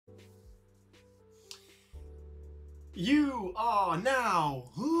You are now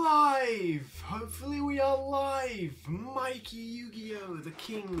live! Hopefully we are live! Mikey Yu-Gi-Oh! The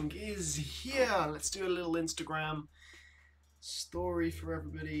King is here! Let's do a little Instagram story for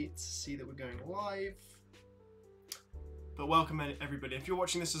everybody to see that we're going live. But welcome everybody. If you're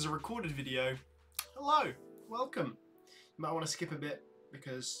watching this as a recorded video, hello! Welcome! You might want to skip a bit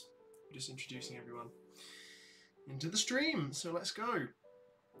because I'm just introducing everyone into the stream. So let's go.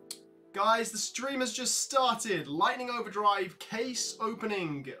 Guys, the stream has just started. Lightning Overdrive case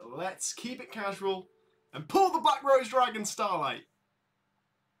opening. Let's keep it casual and pull the Black Rose Dragon Starlight.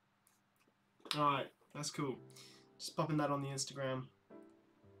 Alright, that's cool. Just popping that on the Instagram.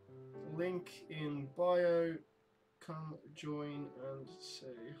 Link in bio. Come join and say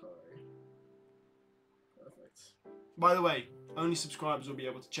hi. Perfect. By the way, only subscribers will be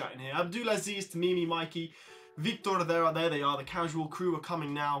able to chat in here. Abdulaziz, Tamimi, Mikey, Victor, they are there. They are. The casual crew are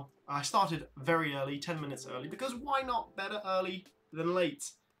coming now. I started very early, 10 minutes early, because why not? Better early than late.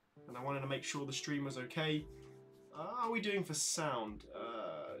 And I wanted to make sure the stream was okay. How are we doing for sound?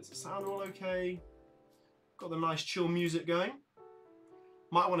 Is the sound all okay? Got the nice chill music going.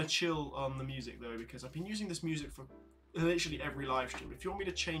 Might want to chill on the music though, because I've been using this music for literally every live stream. If you want me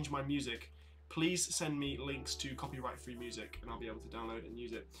to change my music, please send me links to copyright-free music and I'll be able to download it and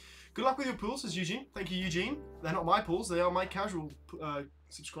use it. Good luck with your pools, says Eugene. Thank you, Eugene. They're not my pools, they are my casual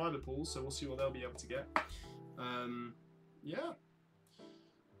subscriber pools, so we'll see what they'll be able to get. Yeah.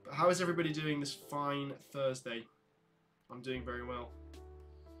 But how is everybody doing this fine Thursday? I'm doing very well.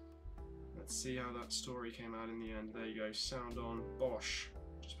 Let's see how that story came out in the end. There you go, sound on, Bosch.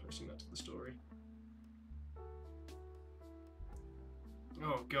 Just posting that to the story.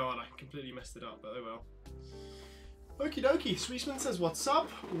 Oh god, I completely messed it up, but oh well. Okie dokie, Sweetman says what's up?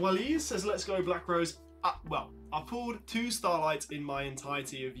 Waleed says let's go Black Rose. Well, I pulled 2 Starlights in my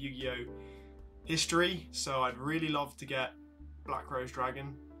entirety of Yu-Gi-Oh! History, so I'd really love to get Black Rose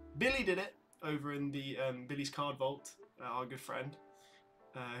Dragon. Billy did it over in the Billy's Card Vault, our good friend,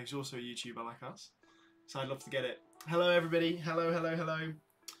 who's also a YouTuber like us. So I'd love to get it. Hello everybody, hello, hello, hello.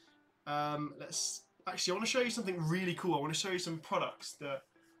 Actually, I want to show you something really cool. I want to show you some products that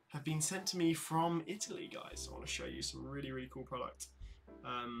have been sent to me from Italy, guys. I want to show you some really, really cool product.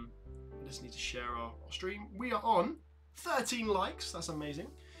 I just need to share our stream. We are on 13 likes. That's amazing.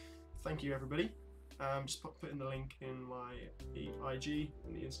 Thank you, everybody. Just putting the link in my IG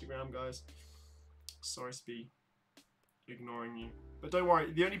and the Instagram, guys. Sorry to be ignoring you. But don't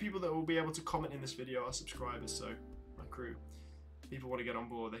worry, the only people that will be able to comment in this video are subscribers, so my crew. People want to get on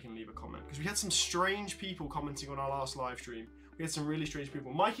board, they can leave a comment. Because we had some strange people commenting on our last live stream. We had some really strange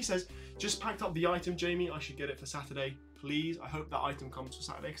people. Mikey says, just packed up the item, Jamie. I should get it for Saturday. Please. I hope that item comes for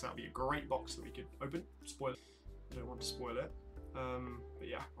Saturday because that would be a great box that we could open. Spoil it. I don't want to spoil it. But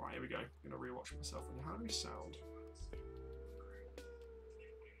yeah, alright, here we go. I'm going to rewatch myself. And how do we sound?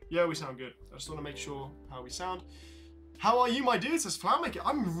 Yeah, we sound good. I just want to make sure how we sound. How are you, my dude? Says Flowermaker.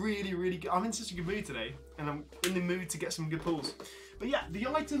 I'm really, really good. I'm in such a good mood today, and I'm in the mood to get some good pulls. But yeah, the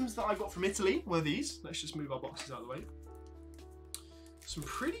items that I got from Italy were these. Let's just move our boxes out of the way. Some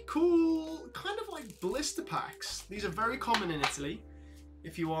pretty cool, kind of like blister packs. These are very common in Italy.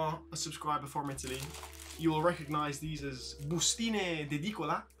 If you are a subscriber from Italy, you will recognize these as bustine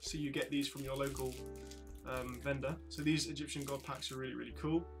d'edicola. So you get these from your local vendor. So these Egyptian god packs are really, really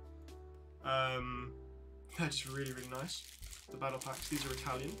cool. They're just really, really nice. The battle packs, these are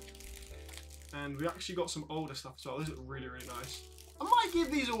Italian. And we actually got some older stuff as well. These look really, really nice. I might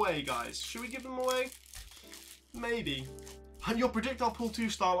give these away, guys. Should we give them away? Maybe. And your projectile pull 2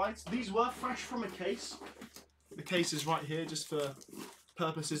 Starlights. These were fresh from a case. The case is right here, just for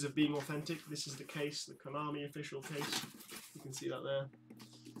purposes of being authentic. This is the case, the Konami official case. You can see that there.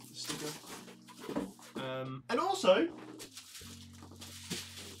 The sticker. And also,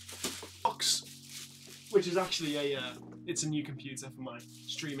 box. Which is actually it's a new computer for my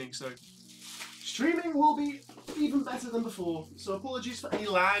streaming, so streaming will be even better than before. So apologies for any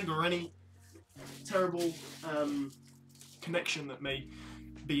lag or any terrible connection that may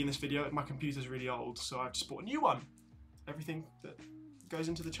be in this video. My computer's really old, so I've just bought a new one. Everything that goes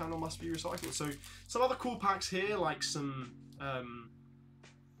into the channel must be recycled. So some other cool packs here, like some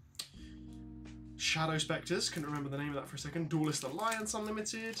Shadow Spectres, couldn't remember the name of that for a second. Duelist Alliance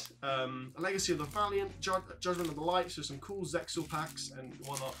Unlimited, Legacy of the Valiant, Judgment of the Light, so some cool Zexal packs, and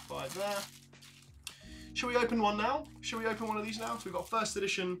one up by there. Shall we open one now? Shall we open one of these now? So we've got First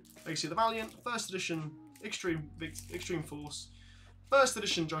Edition Legacy of the Valiant, First Edition Extreme Force, First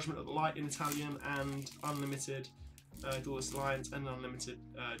Edition Judgment of the Light in Italian, and Unlimited Duelist Alliance, and Unlimited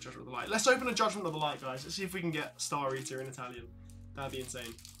Judgment of the Light. Let's open a Judgment of the Light, guys. Let's see if we can get Star Eater in Italian. That'd be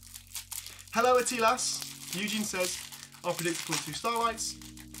insane. Hello, Atilas. Eugene says, unpredictable 2 Starlights.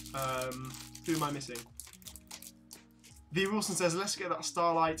 Who am I missing? V. Wilson says, let's get that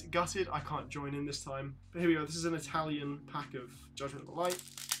Starlight gutted. I can't join in this time. But here we go. This is an Italian pack of Judgment of the Light.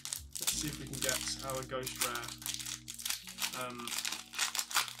 Let's see if we can get our Ghost Rare.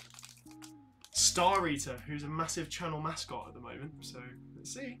 Star Eater, who's a massive channel mascot at the moment. So,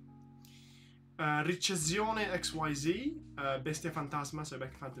 let's see. Ricezione XYZ, Bestia Fantasma, so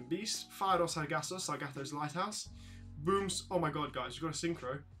Becca Phantom Beast, Faro Sargasso, Sargatto's Lighthouse, Booms, oh my god guys, we've got a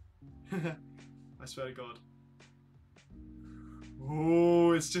synchro. I swear to god.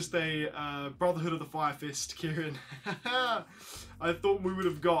 Oh, it's just a Brotherhood of the Fire Fist, Kieran. I thought we would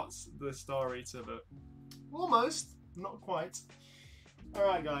have got the Star Eater, but almost, not quite.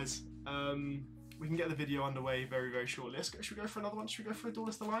 Alright guys, we can get the video underway very, very shortly. Should we go for another one? Should we go for a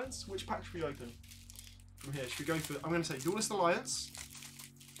Duelist Alliance? Which pack should we open? From here, should we go for, I'm going to say Duelist Alliance,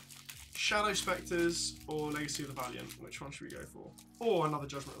 Shadow Spectres, or Legacy of the Valiant? Which one should we go for? Or another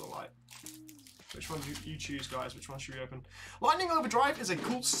Judgment of the Light? Which one do you choose, guys? Which one should we open? Lightning Overdrive is a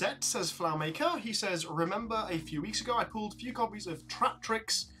cool set, says Flowmaker. He says, remember a few weeks ago I pulled a few copies of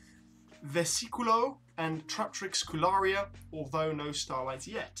Traptrix Vesiculo and Traptrix Cularia, although no Starlights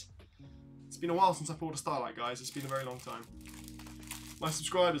yet. It's been a while since I pulled a Starlight, guys. It's been a very long time. My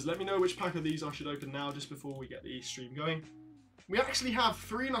subscribers, let me know which pack of these I should open now, just before we get the stream going. We actually have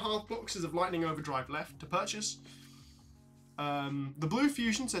 3.5 boxes of Lightning Overdrive left to purchase. The Blue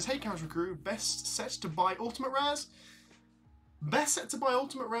Fusion says, hey Casual Crew, best set to buy Ultimate Rares? Best set to buy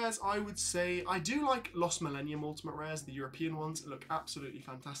Ultimate Rares, I would say, I do like Lost Millennium Ultimate Rares, the European ones look absolutely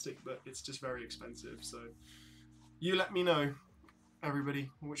fantastic, but it's just very expensive, so you let me know. Everybody,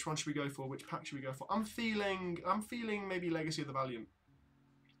 which one should we go for? Which pack should we go for? I'm feeling maybe Legacy of the Valiant.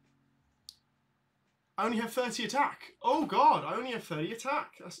 I only have 30 attack. Oh god, I only have 30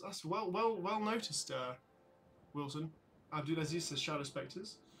 attack. That's well noticed, Wilson. Abdulaziz says Shadow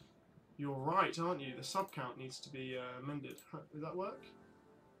Spectres. You're right, aren't you? The sub count needs to be amended. Does that work?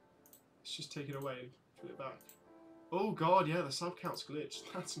 Let's just take it away and put it back. Oh god, yeah, the sub count's glitched.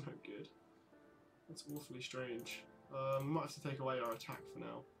 That's no good. That's awfully strange. We might have to take away our attack for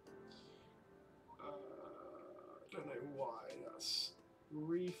now. Don't know why. That's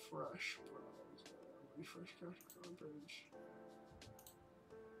refresh browser. Refresh cache bridge.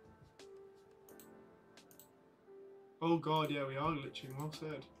 Oh god, yeah, we are glitching. Well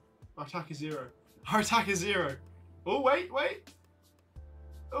said. Our attack is 0. Our attack is 0. Oh wait.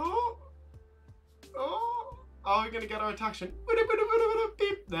 Oh. Are we gonna get our attack?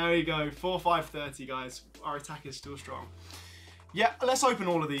 There you go. 4-5-30, guys. Our attack is still strong. Yeah, let's open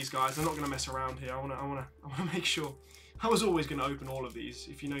all of these, guys. I'm not gonna mess around here. I wanna make sure. I was always gonna open all of these.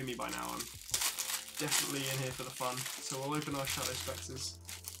 If you know me by now, I'm definitely in here for the fun. So we'll open our Shadow Spectres.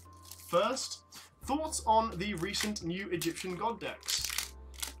 First, thoughts on the recent new Egyptian god decks?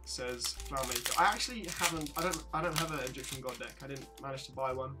 Says Flowmaker. I actually haven't. I don't have an Egyptian god deck. I didn't manage to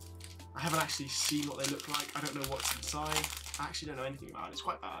buy one. I haven't actually seen what they look like. I don't know what's inside. I actually don't know anything about it. It's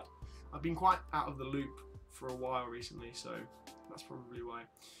quite bad. I've been quite out of the loop for a while recently, so that's probably why.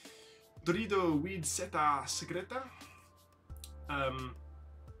 Dorido Weed Seta Secreta.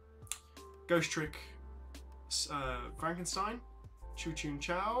 Ghost Trick Frankenstein. Choo Choo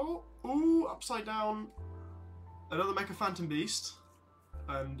Chow. Ooh, upside down. Another Mecha Phantom Beast.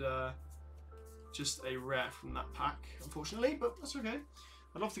 And just a rare from that pack, unfortunately, but that's okay.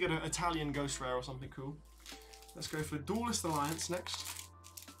 I'd love to get an Italian Ghost Rare or something cool. Let's go for Duelist Alliance next.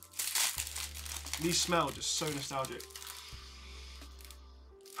 These smell just so nostalgic.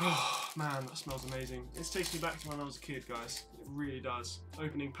 Oh man, that smells amazing. It takes me back to when I was a kid, guys. It really does.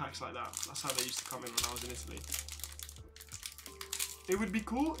 Opening packs like that, that's how they used to come in when I was in Italy. It would be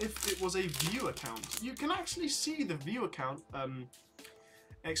cool if it was a view account. You can actually see the view account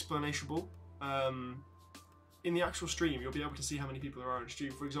explainable. In the actual stream, you'll be able to see how many people there are in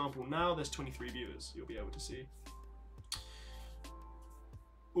stream. For example, now there's 23 viewers. You'll be able to see.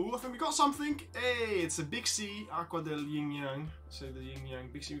 Oh, I think we got something. Hey, it's a Big C Aqua del Yin Yang. So the Yin Yang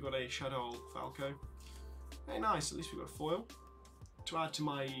Big C, we got a Shadow Falco. Hey, nice. At least we got a foil to add to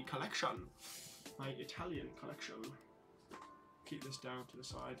my collection, my Italian collection. Keep this down to the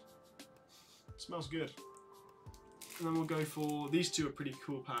side. Smells good. And then we'll go for, these two are pretty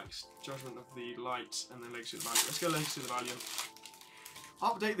cool packs. Judgment of the Light and then Legacy of the Valiant. Let's go Legacy of the Valiant.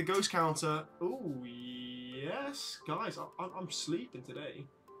 Update the ghost counter. Oh, yes. Guys, I'm sleeping today.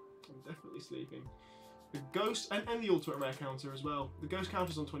 I'm definitely sleeping. The ghost, and the ultimate rare counter as well. The ghost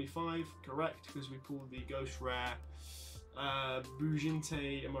counter's on 25, correct, because we pulled the ghost rare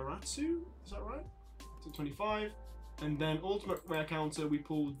Bujinte Amaratsu. Is that right? It's on 25. And then ultimate rare counter, we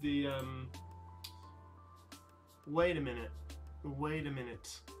pulled the Wait a minute. Wait a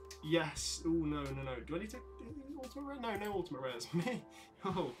minute. Yes. Oh, no. Do I need to ultimate rare? No, no ultimate rares. Me?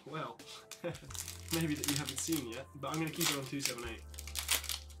 Oh, well. Maybe that you haven't seen yet, but I'm going to keep it on 278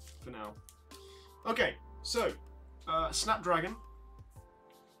 for now. Okay, so, Snapdragon.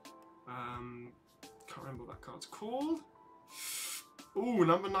 Can't remember what that card's called. Ooh,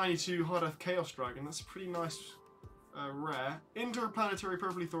 number 92, Hard Earth Chaos Dragon. That's a pretty nice rare. Interplanetary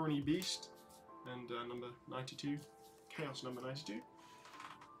Purpley Thorny Beast. And number 92. Chaos number 92.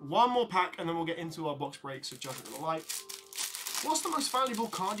 One more pack, and then we'll get into our box breaks of Judgment of the Light. What's the most valuable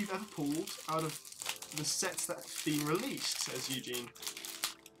card you've ever pulled out of the sets that have been released, says Eugene.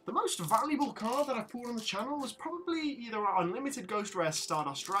 The most valuable card that I've pulled on the channel was probably either our Unlimited Ghost Rare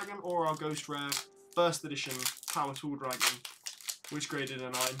Stardust Dragon or our Ghost Rare First Edition Power Tool Dragon, which graded a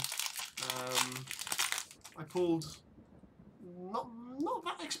 9. I pulled not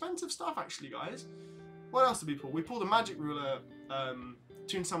that expensive stuff actually, guys. What else did we pull? We pulled a Magic Ruler,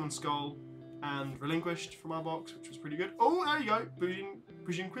 Toon Summon Skull, and Relinquished from our box, which was pretty good. Oh, there you go,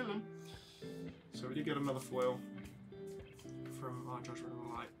 Bujin Quillen. So we did get another foil from our Judgment of the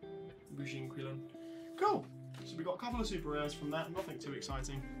Light, Bujin Quillen. Cool. So we got a couple of super rares from that, nothing too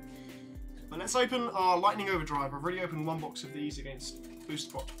exciting. But let's open our Lightning Overdrive. I've already opened one box of these against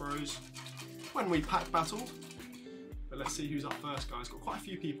Booster Box Bros when we pack battled. But let's see who's up first, guys. Got quite a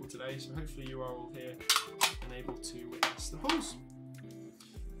few people today, so hopefully you are all here and able to witness the pulls.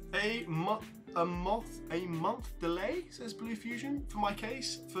 A month delay, says Blue Fusion, for my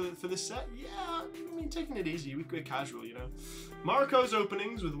case, for this set. Yeah, I mean, taking it easy, we're casual, you know. Marco's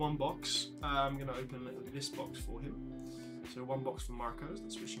openings with one box. I'm going to open this box for him. So one box for Marco's,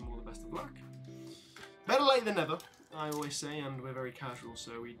 let's wish him all the best of luck. Better late than never, I always say, and we're very casual,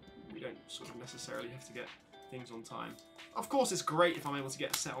 so we don't sort of necessarily have to get things on time. Of course, it's great if I'm able to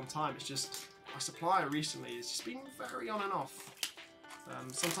get a set on time, it's just, my supplier recently has just been very on and off.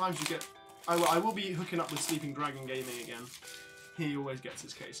 Sometimes you get... I will be hooking up with Sleeping Dragon Gaming again. He always gets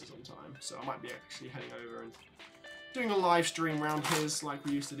his cases on time, so I might be actually heading over and doing a live stream around his like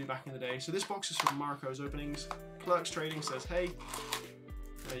we used to do back in the day. So this box is from Marco's openings. Clerks Trading says, hey.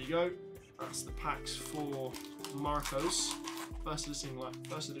 There you go. That's the packs for Marco's. First edition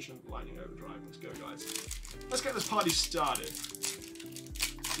Lightning Overdrive. Let's go, guys. Let's get this party started.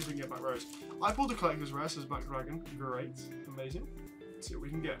 See if we can get back rares. I pulled a collector's rare, says Black Dragon. Great. Amazing. Let's see what we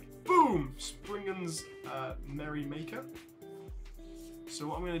can get. Boom! Springen's Merry Maker. So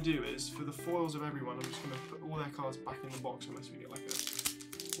what I'm going to do is, for the foils of everyone, I'm just going to put all their cards back in the box unless we get like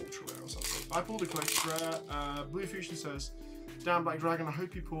a ultra rare or something. I pulled a collector's rare. Blue Fusion says, damn Black Dragon, I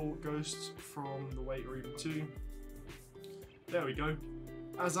hope you pull Ghosts from the Weight or even 2. There we go.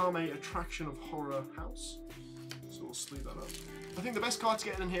 Azame Attraction of Horror House. So we'll sleeve that up. I think the best card to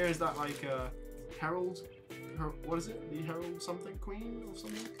get in here is that like Herald. What is it? The Herald something? Queen or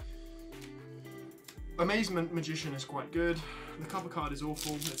something? Amazement Magician is quite good. The cover card is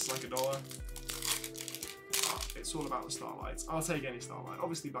awful. It's like $1. It's all about the Starlights. I'll take any Starlight.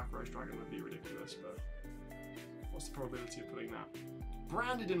 Obviously Black Rose Dragon would be ridiculous, but what's the probability of putting that?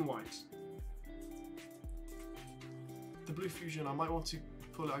 Branded in white. The Blue Fusion, I might want to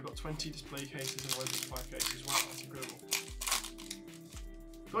pull it. I got 20 display cases and 5 cases. Wow, that's incredible.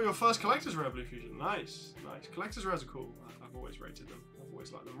 Got your first collector's rare, Blue Fusion. Nice, nice. Collector's rares are cool. I've always rated them. I've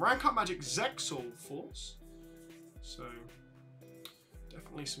always liked them. Rank Up Magic Zexal Force. So,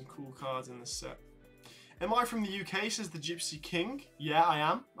 definitely some cool cards in this set. Am I from the UK, says the Gypsy King? Yeah, I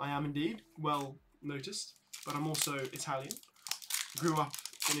am. I am indeed. Well noticed. But I'm also Italian. Grew up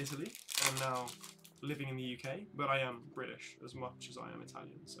in Italy and now living in the UK. But I am British as much as I am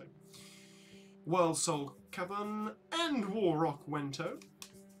Italian. So, World Soul Cavern and Warrock Wento.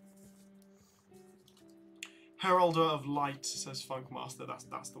 Heralder of Light, says Funkmaster.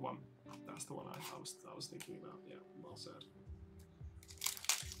 That's the one. That's the one I was thinking about. Yeah, well said.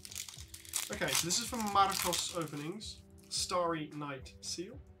 Okay, so this is from Marcos Openings. Starry Night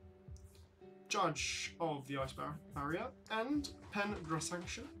Seal. Judge of the Ice Barrier. And Pen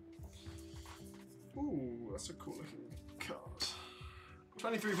Sanction. Ooh, that's a cool looking card.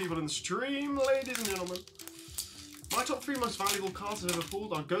 23 people in the stream, ladies and gentlemen. My top 3 most valuable cards I've ever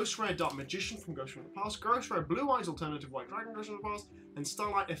pulled are Ghost Rare Dark Magician from Ghost from the Past, Ghost Rare Blue Eyes Alternative White Dragon Ghost from the Past, and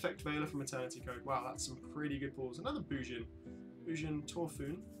Starlight Effect Veiler from Eternity Code. Wow, that's some pretty good pulls. Another Bujin. Bujin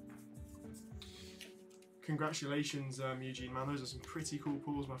Torfun. Congratulations, Eugene, man. Those are some pretty cool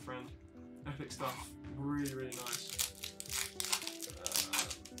pulls, my friend. Epic stuff. Really, really nice.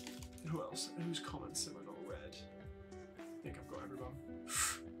 Who else? Whose comments have I not read? I think I've got everyone.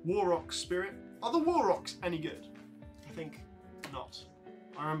 Warrock Spirit. Are the Warrocks any good? I think not.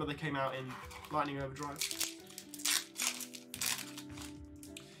 I remember they came out in Lightning Overdrive.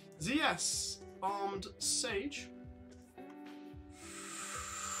 ZS, Armed Sage.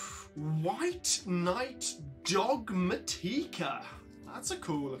 White Knight Dogmatika. That's a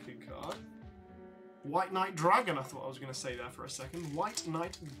cool looking card. White Knight Dragon, I thought I was going to say there for a second. White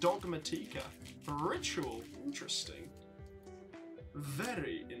Knight Dogmatika. Ritual. Interesting.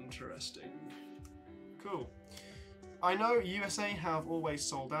 Very interesting. Cool. I know USA have always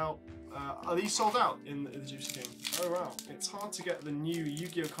sold out. Are these sold out in the Juicy King? Oh wow. It's hard to get the new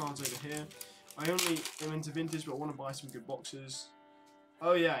Yu-Gi-Oh cards over here. I only am into vintage, but I want to buy some good boxes.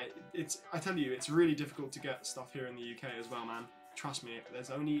 Oh yeah, I tell you, it's really difficult to get stuff here in the UK as well, man. Trust me,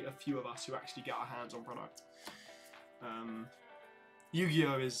 there's only a few of us who actually get our hands on product.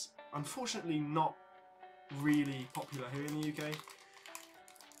 Yu-Gi-Oh is unfortunately not really popular here in the UK,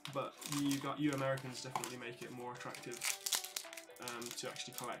 but you Americans definitely make it more attractive to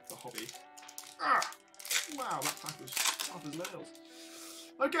actually collect the hobby. Ah! Wow, that pack was tough as nails.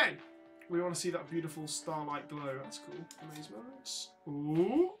 Okay, we want to see that beautiful starlight glow. That's cool. Amazement.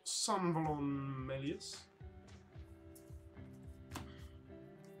 Ooh, Sunvalon Melius.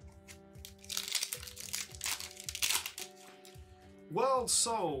 World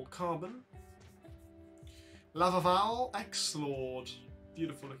Soul Carbon. Lavaval X-Lord.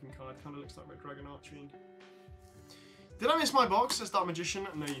 Beautiful looking card. Kind of looks like Red Dragon Archfiend. Did I miss my box? Says Dark Magician.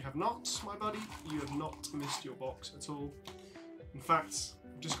 No, you have not, my buddy. You have not missed your box at all. In fact,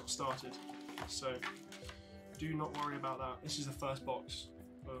 I've just got started. So, do not worry about that. This is the first box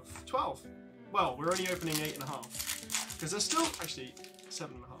of 12. Well, we're only opening 8.5. Because there's still, actually, 7.5.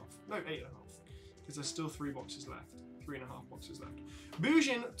 No, 8.5. Because there's still 3 boxes left. 3.5 boxes left.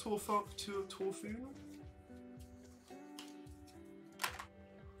 Bujin Torfun.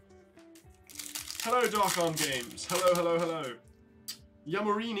 Hello, Dark Arm Games. Hello, hello, hello.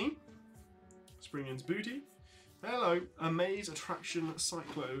 Yamorini. Springin's Booty. Hello, Amaze Attraction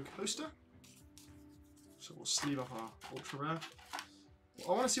Cyclo Coaster. So we'll sleeve up our ultra rare. Well,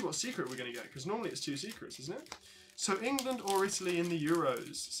 I want to see what secret we're going to get, because normally it's 2 secrets, isn't it? So England or Italy in the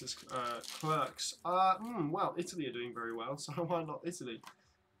Euros, says Clerks. Well, Italy are doing very well, so why not Italy?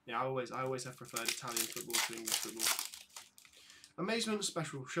 Yeah, I always have preferred Italian football to English football. Amazement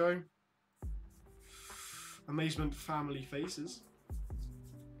Special Show. Amazement Family Faces.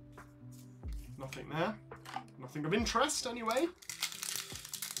 Nothing there. Nothing of interest, anyway.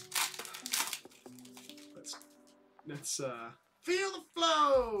 Let's feel the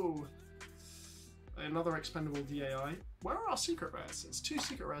flow! Another expendable DAI. Where are our secret rares? It's 2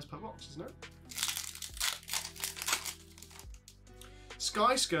 secret rares per box, isn't it?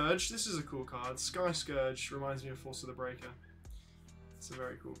 Sky Scourge. This is a cool card. Sky Scourge reminds me of Force of the Breaker. It's a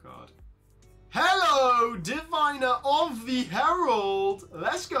very cool card. Hello, Diviner of the Herald.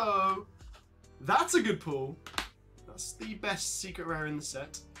 Let's go. That's a good pull. That's the best secret rare in the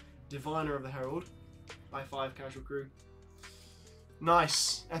set. Diviner of the Herald by 5 Casual Crew.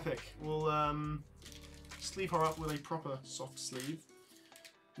 Nice, epic. We'll sleeve her up with a proper soft sleeve.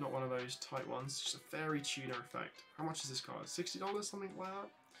 Not one of those tight ones, just a fairy tuner effect. How much is this card? $60, something like that?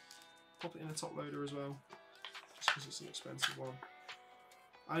 Pop it in a top loader as well, just because it's an expensive one.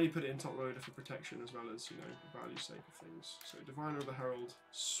 I only put it in top loader for protection as well as, you know, value sake of things. So Diviner of the Herald,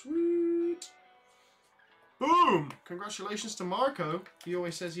 sweet! Boom! Congratulations to Marco. He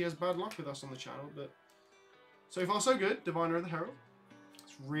always says he has bad luck with us on the channel, but so far so good. Diviner of the Herald.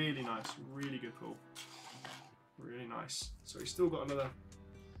 It's really nice, really good pull. Really nice. So he's still got another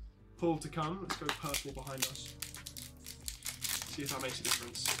pull to come. Let's go purple behind us. See if that makes a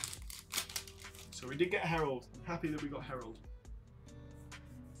difference. So we did get Herald. I'm happy that we got Herald.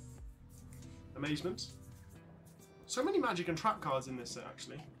 Amazement. So many magic and trap cards in this set,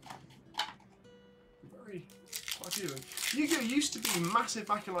 actually. Quite a few of them. Yu-Gi-Oh used to be massive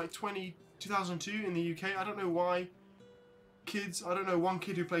back in like 2002 in the UK. I don't know why kids, I don't know one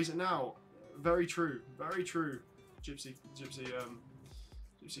kid who plays it now. Very true. Very true. Gypsy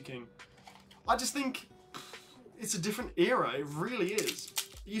King. I just think it's a different era. It really is.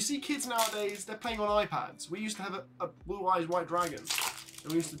 You see kids nowadays, they're playing on iPads. We used to have a Blue Eyes White Dragon.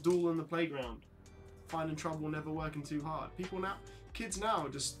 And we used to duel in the playground. Finding trouble, never working too hard. Kids now are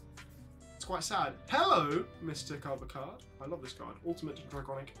just, it's quite sad. Hello, Mr. Cover Card. I love this card. Ultimate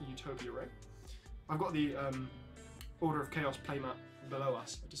Dragonic Utopia Ray. I've got the Order of Chaos playmat below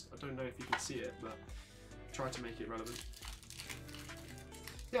us. I don't know if you can see it, but I try to make it relevant.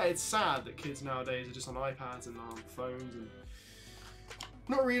 Yeah, it's sad that kids nowadays are just on iPads and on phones and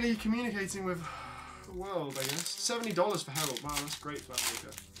not really communicating with the world, I guess. $70 for Herald. Wow, that's great for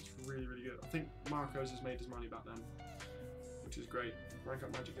America. It's really, really good. I think Marcos has made his money back then, which is great. Rank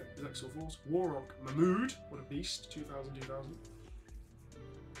up Magic Exo Force. Warrock Mahmood. What a beast. 2000.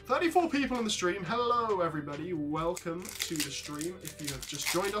 34 people in the stream. Hello, everybody. Welcome to the stream. If you have just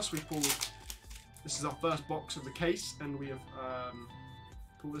joined us, we've pulled... This is our first box of the case, and we have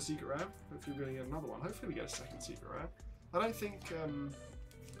pulled a secret rare. Hopefully we're going to get another one. Hopefully we get a second secret rare. I don't think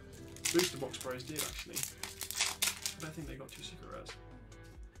Booster Box Bros did, actually. I don't think they got 2 secret rares.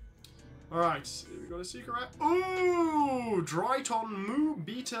 Alright, we got a secret rare. Ooh! Dryton Mu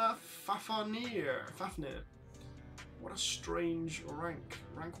Beta Fafnir. What a strange rank.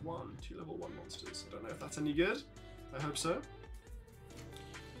 Rank 1. 2 level 1 monsters. I don't know if that's any good. I hope so.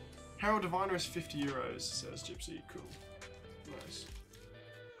 Herald Diviner is 50 euros, says Gypsy. Cool. Nice.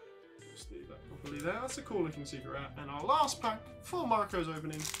 Just leave that properly there. That's a cool looking secret rare. And our last pack for Marco's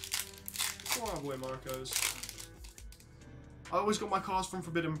opening. For our boy Marco's. I always got my cards from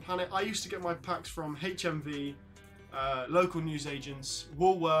Forbidden Planet. I used to get my packs from HMV, local newsagents,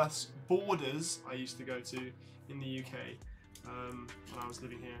 Woolworths, Borders, I used to go to in the UK when I was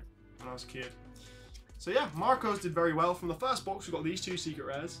living here, when I was a kid. So yeah, Marco's did very well. From the first box, we got these 2 secret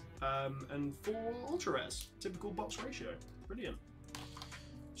rares and 4 ultra rares. Typical box ratio. Brilliant.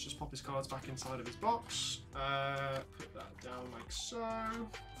 Let's just pop his cards back inside of his box. Put that down like so.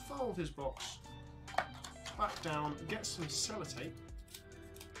 Fold his box. Back down, get some sellotape.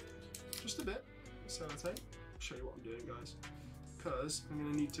 Just a bit of sellotape. I'll show you what I'm doing, guys. Because I'm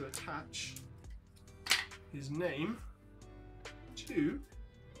going to need to attach his name to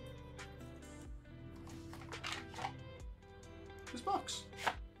his box.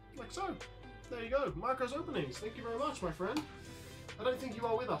 Like so. There you go. Marco's openings. Thank you very much, my friend. I don't think you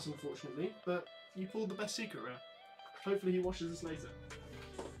are with us, unfortunately, but you pulled the best secret rare. Hopefully he washes this later.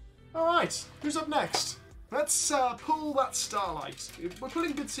 Alright, who's up next? Let's pull that Starlight. We're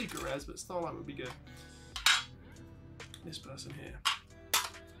pulling good secret rares, but Starlight would be good. This person here.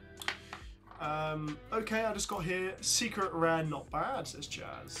 Okay, I just got here. Secret rare, not bad, says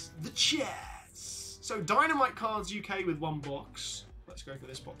Chaz. The Chaz. So Dynamite Cards UK with 1 box. Let's go for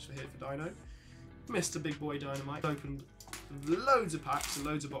this box for here for Dino. Mr. Big Boy Dynamite. Opened loads of packs and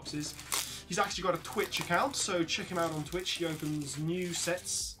loads of boxes. He's actually got a Twitch account, so check him out on Twitch. He opens new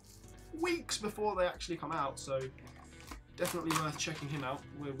sets weeks before they actually come out, so definitely worth checking him out.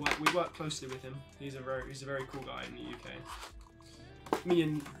 We work closely with him. He's a very cool guy in the UK. Me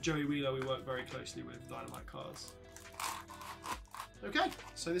and Joey Wheeler, we work very closely with Dynamite Cards. Okay,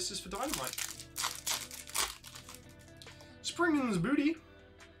 so this is for Dynamite. Springin's Booty.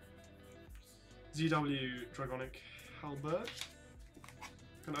 ZW Dragonic Halberd.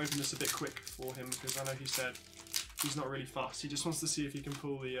 I'm gonna open this a bit quick for him because I know he said he's not really fussed. He just wants to see if he can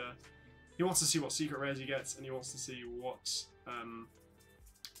pull the. He wants to see what secret rares he gets, and he wants to see what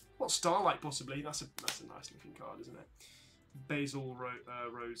Starlight possibly. That's a nice looking card, isn't it? Basil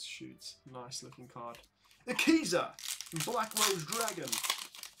Rose Shoots, nice looking card. Akiza, Black Rose Dragon,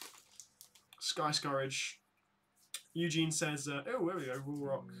 Sky Scourge. Eugene says, oh, there we go, Rule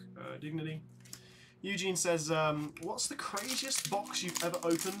Rock Dignity. Eugene says, what's the craziest box you've ever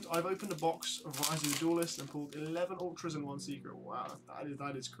opened? I've opened a box of Rise of the Duelist and pulled 11 Ultras and 1 Secret. Wow,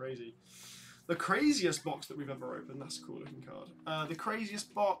 that is crazy. The craziest box that we've ever opened, that's a cool looking card. The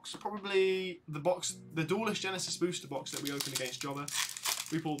craziest box, probably the Duelist Genesis Booster box that we opened against Jobber.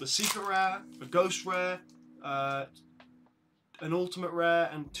 We pulled a Secret Rare, a Ghost Rare, an Ultimate Rare,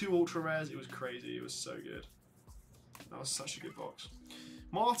 and 2 Ultra Rares. It was crazy, it was so good. That was such a good box.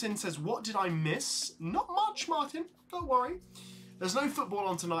 Martin says, what did I miss? Not much, Martin. Don't worry. There's no football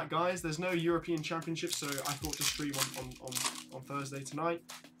on tonight, guys. There's no European Championship, so I thought to stream on Thursday tonight.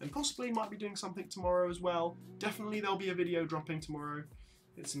 And possibly might be doing something tomorrow as well. Definitely there'll be a video dropping tomorrow.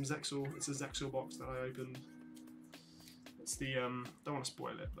 It's some Zexal. It's a Zexal box that I opened. It's the, don't want to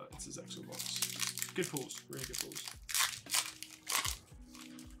spoil it, but it's a Zexal box. Good pulls. Really good pulls.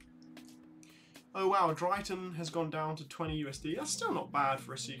 Oh wow, Dryton has gone down to 20 USD. That's still not bad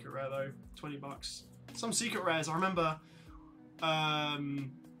for a secret rare though. 20 bucks. Some secret rares, I remember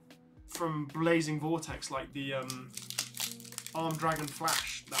from Blazing Vortex, like the Armed Dragon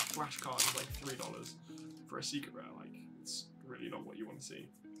Flash, that Flash card is like $3 for a secret rare. Like, it's really not what you want to see.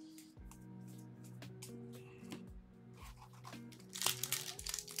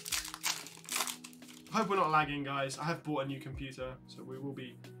 I hope we're not lagging, guys. I have bought a new computer, so we will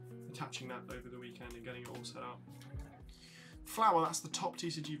be attaching that over the weekend and getting it all set up. Flower, that's the top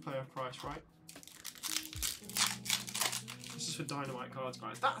TCG player price, right? This is for Dynamite Cards,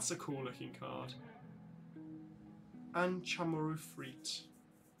 guys. That's a cool looking card. And Chamorro Freet.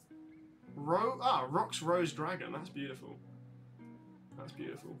 Rox Rose Dragon. That's beautiful. That's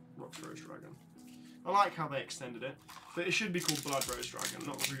beautiful. Rox Rose Dragon. I like how they extended it, but it should be called Blood Rose Dragon,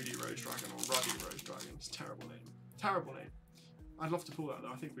 not Rudy Rose Dragon or Ruddy Rose Dragon. It's a terrible name. Terrible name. I'd love to pull that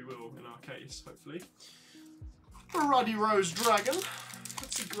though. I think we will in our case, hopefully. Ruddy Rose Dragon.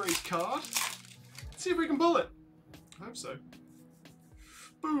 That's a great card. Let's see if we can pull it. I hope so.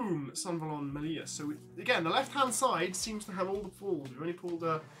 Boom! Sunvalon Melia. So again, the left-hand side seems to have all the pulls. We've only pulled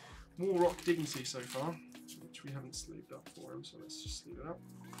Warrock Dignity so far, which we haven't sleeved up for him. So let's just sleeve it up.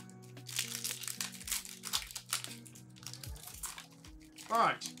 All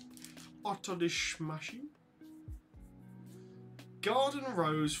right. Ottodishmashi. Garden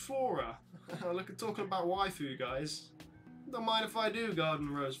Rose Flora. Look at talking about waifu, guys. Don't mind if I do, Garden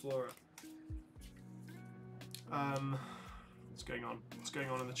Rose Flora. What's going on? What's going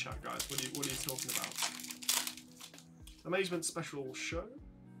on in the chat, guys? What are you talking about? Amazement Special Show.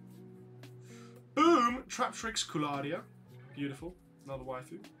 Boom! Traptrix Culadia. Beautiful. Another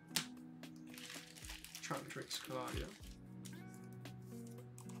waifu. Traptrix Culadia.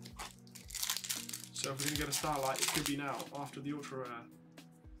 So if we're going to get a Starlight, it could be now, after the Ultra Rare.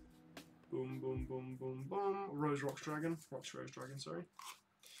 Boom, boom, boom, boom, boom. Rose Rocks Dragon. Rocks Rose Dragon, sorry.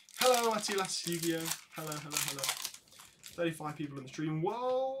 Hello, Atilas Yu-Gi-Oh! Hello, hello, hello. 35 people in the stream.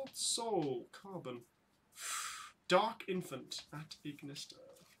 World Soul Carbon. Dark Infant at Ignister.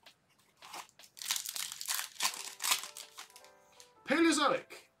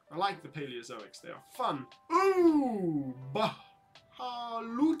 Paleozoic. I like the Paleozoics. They are fun. Ooh!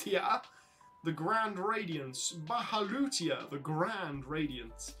 Bahalutia. The Grand Radiance. Bahalutia. The Grand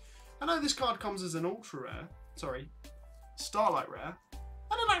Radiance. I know this card comes as an Ultra Rare. Sorry. Starlight Rare.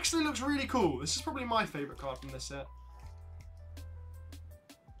 And it actually looks really cool. This is probably my favourite card from this set.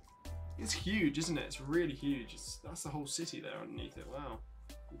 It's huge, isn't it? It's really huge. That's the whole city there underneath it. Wow.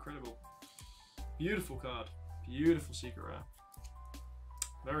 Incredible. Beautiful card. Beautiful secret rare.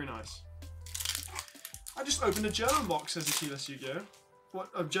 Very nice. I just opened a German box, says Atilas Yu-Gi-Oh! What,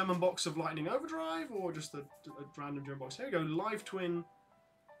 a German box of Lightning Overdrive or just a random German box? Here we go. Live Twin.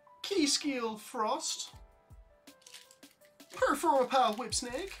 Keyskill Frost. Performer Power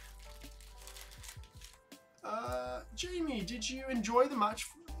Whipsnake. Jamie, did you enjoy the match?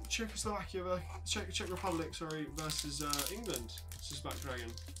 Czech Republic, sorry, versus England. Suspect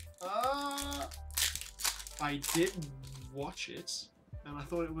Dragon. I did watch it, and I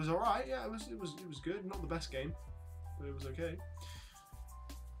thought it was alright. Yeah, it was good. Not the best game, but it was okay.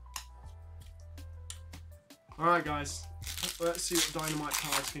 Alright, guys. Let's see what Dynamite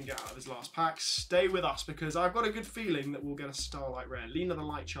cards can get out of his last pack. Stay with us, because I've got a good feeling that we'll get a Starlight Rare. Lena the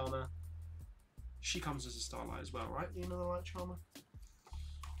Light Charmer. She comes as a Starlight as well, right? Lena the Light Charmer.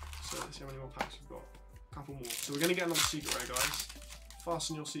 So let's see how many more packs we've got. A couple more. So we're going to get another secret rare, guys.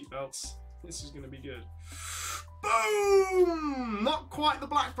 Fasten your seatbelts. This is going to be good. Boom! Not quite the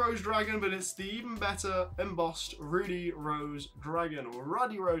Black Rose Dragon, but it's the even better embossed Rudy Rose Dragon, or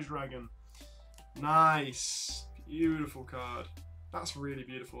Ruddy Rose Dragon. Nice. Beautiful card. That's really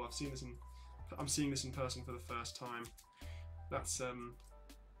beautiful. I'm seeing this in person for the first time. That's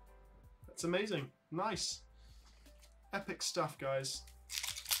amazing. Nice. Epic stuff, guys.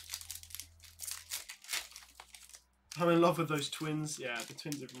 I'm in love with those twins. Yeah, the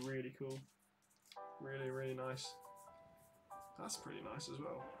twins are really cool. Really, really nice. That's pretty nice as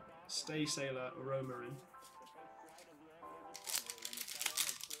well. Stay Sailor Aromarin.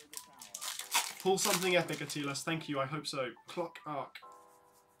 Pull something epic, Atilas. Thank you, I hope so. Clock Arc.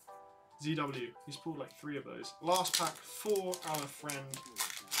 ZW. He's pulled like 3 of those. Last pack for our friend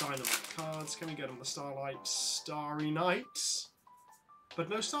Dynamite cards. Can we get on the Starlight? Starry Night. But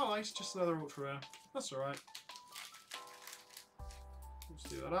no Starlight, just another Ultra Rare. That's alright. Let's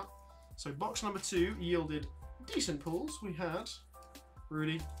do that up. So box number 2 yielded decent pulls. We had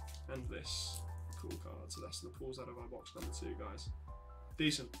Rudy and this cool card. So that's the pulls out of our box number 2, guys.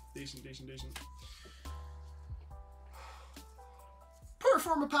 Decent, decent, decent, decent.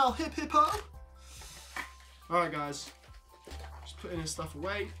 Performer Pal Hip Hip Ho! Alright, guys. Just putting his stuff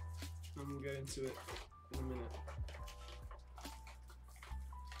away and we'll get into it in a minute.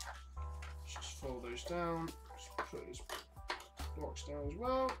 Just fold those down. Just put his box down as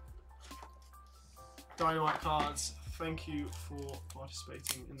well. Dynamite cards, thank you for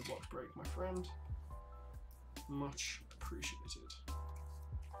participating in the box break, my friend. Much appreciated.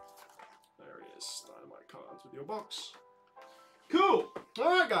 There he is, Dynamite cards with your box. Cool!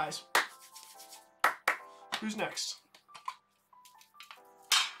 Alright, guys. Who's next?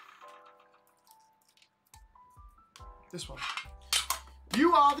 This one.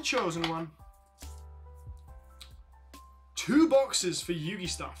 You are the chosen one. 2 boxes for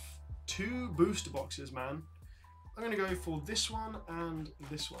YugiStuff. 2 booster boxes, man. I'm gonna go for this one and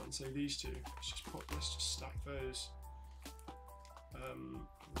this one. So these 2. Let's just stack those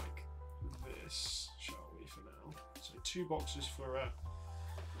like this, shall we? me for now. So 2 boxes for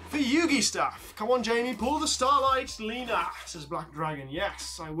Yugi stuff. Come on, Jamie, pull the Starlight. Lena, says Black Dragon.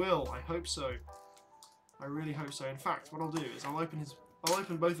 Yes, I will. I hope so. I really hope so. In fact, what I'll do is I'll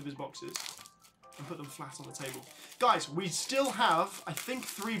open both of his boxes and put them flat on the table. Guys, we still have, I think,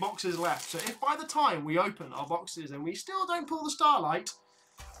 3 boxes left. So if by the time we open our boxes and we still don't pull the Starlight,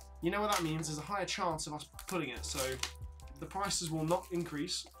 you know what that means? There's a higher chance of us pulling it. So the prices will not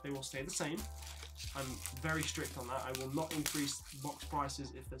increase. They will stay the same. I'm very strict on that. I will not increase box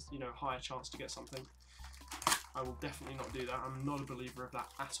prices if there's, you know, a higher chance to get something. I will definitely not do that. I'm not a believer of that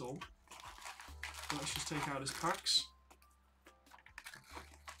at all. So let's just take out his packs.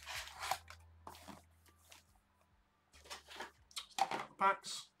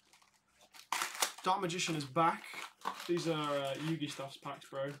 Packs. Dark Magician is back. These are CajYugiStuff's packs,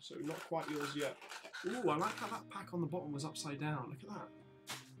 bro, so not quite yours yet. Ooh, I like how that pack on the bottom was upside down. Look at that.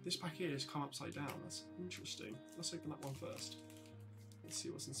 This pack here has come upside down. That's interesting. Let's open that one first. Let's see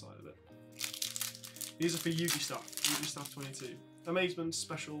what's inside of it. These are for CajYugiStuff. CajYugiStuff 22. Amazement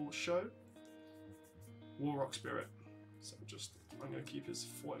Special Show. Warrock Spirit. So I'm going to keep his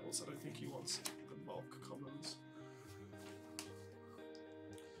foils. I don't think he wants the bulk commons.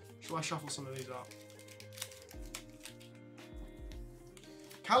 Shall I shuffle some of these out?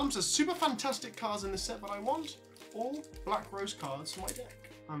 Callum says, super fantastic cards in this set, but I want all Black Rose cards for my deck.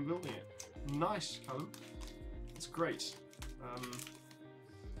 I'm building it. Nice, Callum. That's great.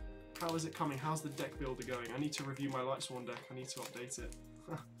 How is it coming? How's the deck builder going? I need to review my Lightsworn deck. I need to update it.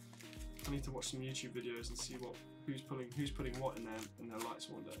 I need to watch some YouTube videos and see who's putting what in their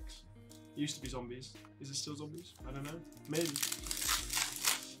Lightsworn decks. It used to be zombies. Is it still zombies? I don't know. Maybe.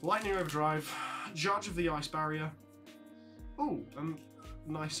 Lightning Overdrive. Judge of the Ice Barrier. Oh,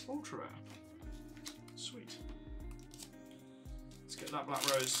 nice ultra rare. Sweet. Let's get that Black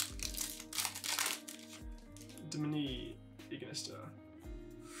Rose. Dimini Ignister.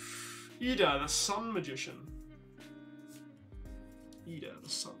 Ida, the Sun Magician. Ida, the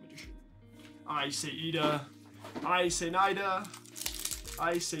Sun Magician. I say Ida. I say Nida.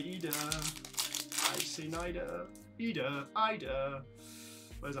 I say Ida. I say Nida. Ida. Ida.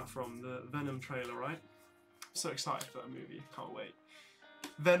 Where's that from? The Venom trailer, right? I'm so excited for that movie. Can't wait.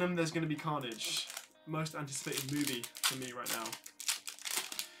 Venom, there's going to be carnage. Most anticipated movie for me right now.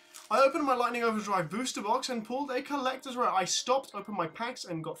 I opened my Lightning Overdrive booster box and pulled a collector's rare. I stopped, opened my packs,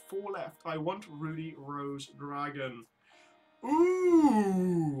 and got 4 left. I want Rudy Rose Dragon.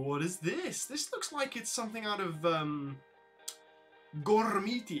 Ooh, what is this? This looks like it's something out of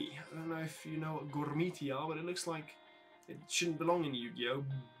Gormiti. I don't know if you know what Gormiti are, but it looks like it shouldn't belong in Yu-Gi-Oh!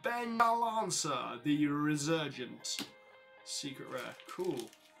 Bengalancer, the Resurgent. Secret rare. Cool.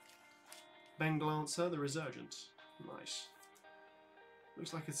 Bengalancer, the Resurgent. Nice.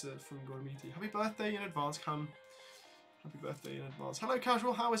 Looks like it's from Gormiti. Happy birthday in advance, Cam. Happy birthday in advance. Hello,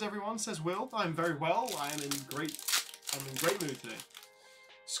 Casual. How is everyone? Says Will. I'm very well. I'm in great mood today.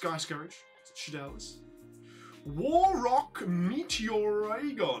 Sky Scourge. Shadelis. Warrock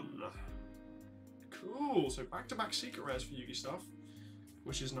Meteoragon. Cool. So back-to-back secret rares for CajYugiStuff,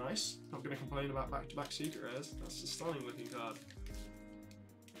 which is nice. Not going to complain about back-to-back secret rares. That's a stunning looking card.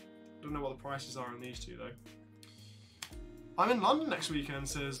 Don't know what the prices are on these two though. I'm in London next weekend,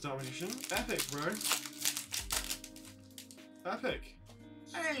 says Dark Magician. Epic, bro. Epic.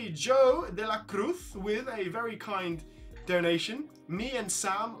 Hey, Joe de la Cruz with a very kind donation. Me and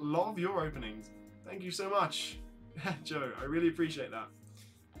Sam love your openings. Thank you so much. Joe, I really appreciate that.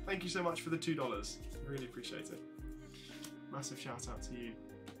 Thank you so much for the $2. I really appreciate it. Massive shout out to you.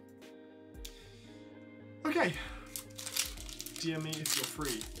 Okay. DM me if you're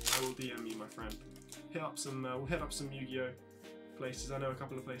free. I will DM you, my friend. Hit up some, we'll hit up some Yu-Gi-Oh! Places. I know a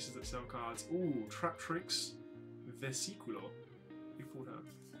couple of places that sell cards. Ooh, Trap Tricks Vesiculo. We fought her.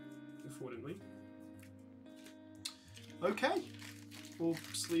 We fought, didn't we? Okay. We'll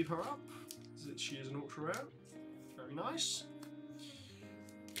sleeve her up. She is an ultra rare. Very nice.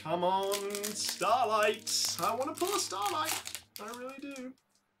 Come on, Starlight. I want to pull a Starlight. I really do.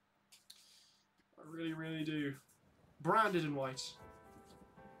 I really, really do. Branded in white.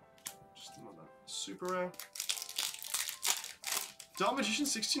 Just another super rare. Dark Magician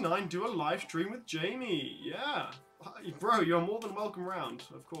 69, do a live stream with Jamie. Yeah. Bro, you're more than welcome round,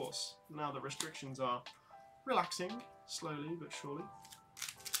 of course. Now the restrictions are relaxing, slowly but surely.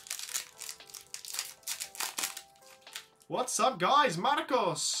 What's up, guys?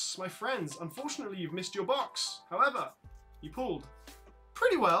 Marcos, my friends. Unfortunately, you've missed your box. However, you pulled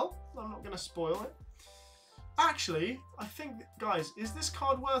pretty well. I'm not going to spoil it. Actually, I think, guys, is this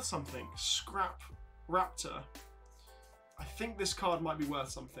card worth something? Scrap Raptor. I think this card might be worth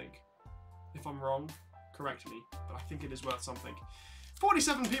something. If I'm wrong, correct me, but I think it is worth something.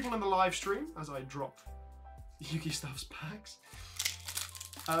 47 people in the live stream as I drop YugiStuff's packs.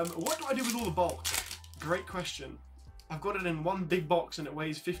 What do I do with all the bulk? Great question. I've got it in one big box and it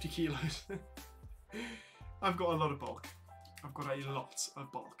weighs 50 kilos. I've got a lot of bulk. I've got a lot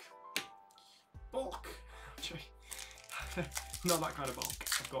of bulk. Bulk. Not that kind of bulk.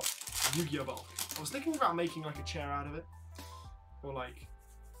 I've got Yu-Gi-Oh bulk. I was thinking about making like a chair out of it, or like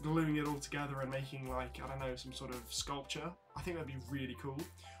gluing it all together and making like, I don't know, some sort of sculpture. I think that'd be really cool.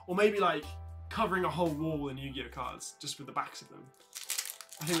 Or maybe like covering a whole wall in Yu-Gi-Oh cards just with the backs of them.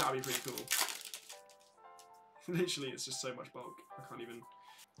 I think that'd be pretty cool. Literally, it's just so much bulk. I can't even.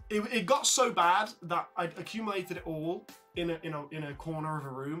 It got so bad that I'd accumulated it all in a corner of a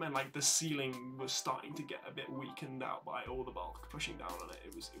room, and like the ceiling was starting to get a bit weakened out by all the bulk pushing down on it.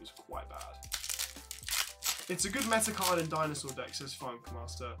 It was quite bad. It's a good meta card in dinosaur deck, says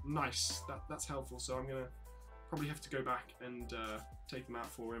Funkmaster. Nice, that's helpful. So I'm gonna probably have to go back and take them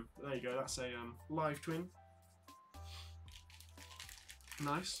out for him. But there you go. That's a live twin.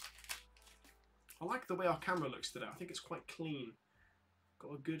 Nice. I like the way our camera looks today. I think it's quite clean.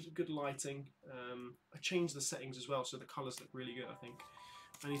 Got a good lighting. I changed the settings as well, so the colours look really good, I think.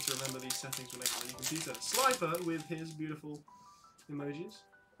 I need to remember these settings when I get on the computer. Slifer with his beautiful emojis.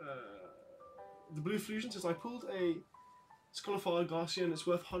 The Blue Fusion says, I pulled a Scholafire Garcia and it's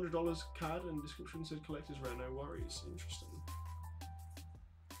worth $100 CAD, and description said collector's rare, no worries. Interesting.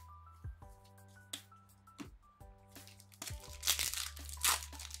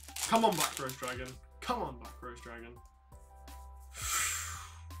 Come on, Black Rose Dragon. Come on, Black Rose Dragon.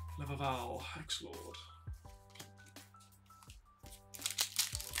 Levaval, X-Lord.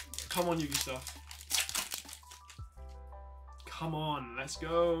 Come on, YugiStuff. Come on, let's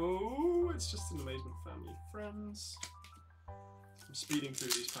go. It's just an amazement family. Friends. I'm speeding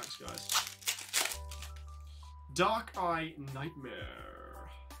through these packs, guys. Dark Eye Nightmare.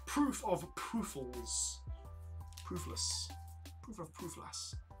 Proof of Proofles. Proofless. Proof of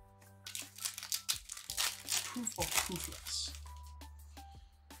Proofless. Proof of Proofless.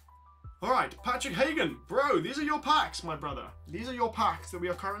 Alright, Patrick Hagen. Bro, these are your packs, my brother. These are your packs that we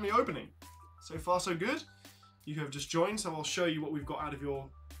are currently opening. So far, so good. You have just joined, so I'll show you what we've got out of your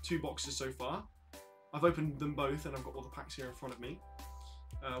 2 boxes so far. I've opened them both, and I've got all the packs here in front of me.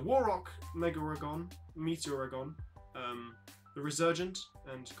 Warrock, Megarogon, Meteorogon, the Resurgent,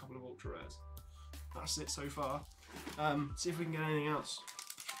 and a couple of Ultra Rares. That's it so far. See if we can get anything else.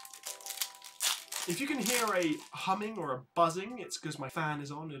 If you can hear a humming or a buzzing, it's because my fan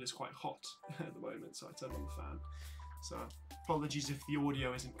is on. It is quite hot at the moment, so I turned on the fan. So apologies if the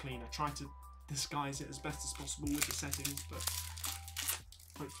audio isn't clean. I try to disguise it as best as possible with the settings, but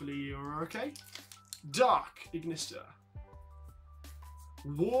hopefully you're okay. Dark Ignister.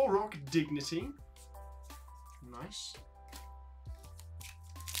 Warrock Dignity. Nice.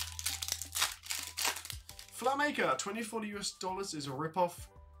 Flatmaker, $24 is a rip-off.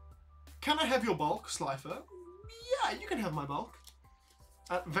 Can I have your bulk, Slifer? Yeah, you can have my bulk.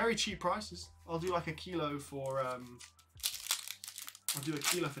 At very cheap prices. I'll do like a kilo for, I'll do a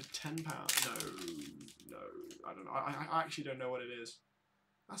kilo for £10. No, I don't know. I actually don't know what it is.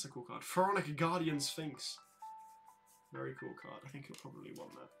 That's a cool card. Pharaonic Guardian Sphinx. Very cool card. I think you'll probably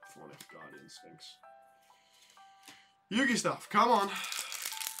want that. Pharaonic Guardian Sphinx. YugiStuff, come on.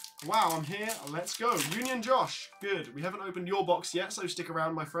 Wow, I'm here. Let's go. Union Josh. Good. We haven't opened your box yet, so stick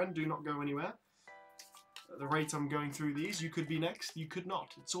around, my friend. Do not go anywhere. At the rate I'm going through these, you could be next, you could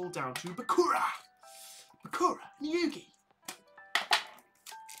not. It's all down to Bakura. Bakura and Yugi.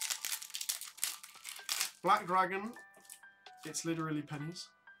 Black Dragon. It's literally pennies.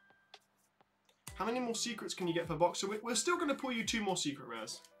 How many more secrets can you get per box? So we're still going to pull you 2 more secret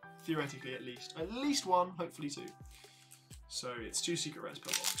rares. Theoretically, at least. At least 1, hopefully 2. So it's 2 secret rares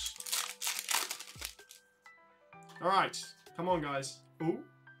per box. Alright, come on guys. Ooh.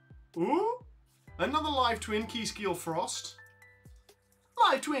 Ooh. Another live twin Keyskill Frost.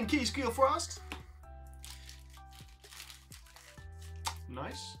 Live twin Keyskill Frost.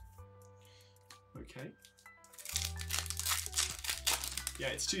 Nice. Okay. Yeah,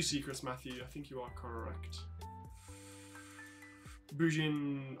 it's 2 secrets, Matthew. I think you are correct.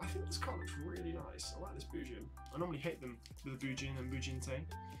 Bujin. I think this card looks really nice. I like this Bujin. I normally hate them with Bujin and Bujin-Te.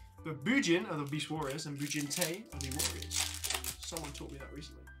 But Bujin are the Beast Warriors and Bujin-Te are the Warriors. Someone taught me that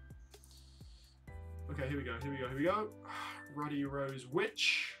recently. Okay, here we go, here we go, here we go. Ruddy Rose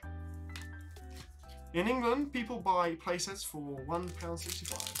Witch. In England, people buy playsets for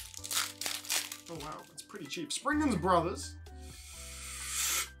 £1.65. Oh wow, that's pretty cheap. Springen's Brothers.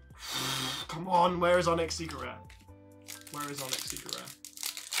 Come on, where is our next secret rare? Where is our next secret rare?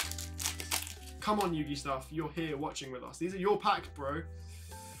 Come on, YugiStuff. You're here watching with us. These are your packs, bro.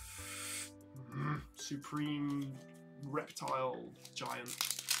 Supreme Reptile Giant.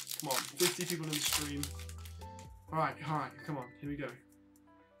 Come on, 50 people in the stream. Alright, come on, here we go.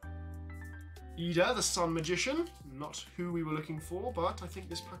 Ida, the Sun Magician. Not who we were looking for, but I think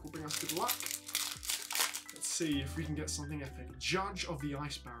this pack will bring us good luck. Let's see if we can get something epic. Judge of the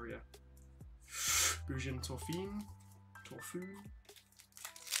Ice Barrier. Bujin Tofu.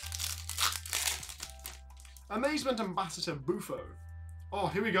 Amazement Ambassador Bufo. Oh,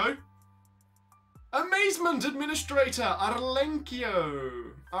 here we go. Amazement Administrator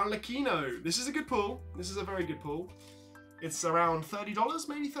Arlecchino. This is a good pull. This is a very good pull. It's around $30,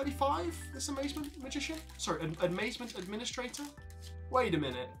 maybe $35. This Amazement Magician. Sorry, an Amazement Administrator. Wait a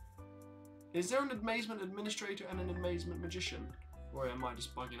minute. Is there an Amazement Administrator and an Amazement Magician? Or am I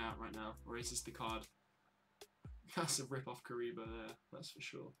just bugging out right now? Or is this the card? That's a rip-off Kariba there. That's for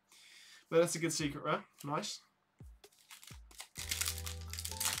sure. But that's a good secret rare. Nice.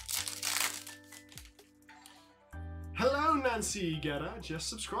 Hello, Nancy Guerra. Just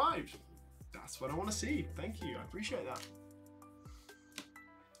subscribed. That's what I want to see. Thank you. I appreciate that.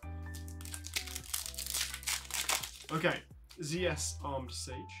 Okay. ZS Armed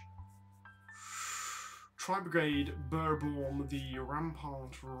Sage. Tri-Brigade Burborn, the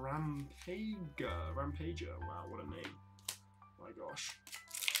Rampant Rampager. Wow, what a name. My gosh.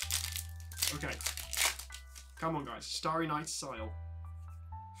 Okay. Come on, guys. Starry Night Sile.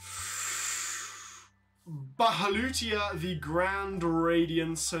 Bahalutia, the Grand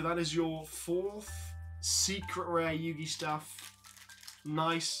Radiance. So that is your 4th secret rare YugiStuff.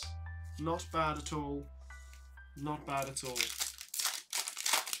 Nice. Not bad at all. Not bad at all.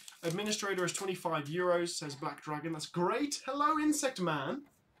 Administrator is €25, says Black Dragon. That's great. Hello, Insect Man.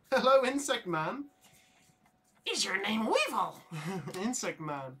 Hello, Insect Man. Is your name Weevil? Insect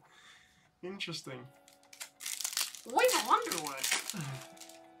Man. Interesting. Weevil Underwood.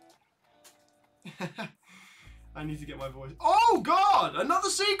 I need to get my voice. Oh God! Another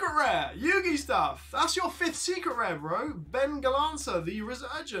secret rare! YugiStuff! That's your 5th secret rare, bro. Ben Galanza, the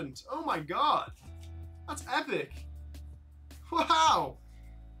Resurgent. Oh my God. That's epic. Wow.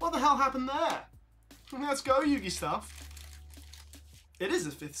 What the hell happened there? Let's go, YugiStuff. It is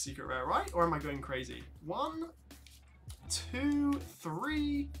a 5th secret rare, right? Or am I going crazy? 1, 2,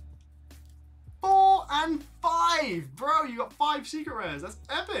 3, 4, and 5! Bro, you got 5 secret rares. That's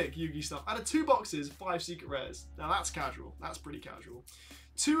epic, YugiStuff. Out of 2 boxes, 5 secret rares. Now that's casual. That's pretty casual.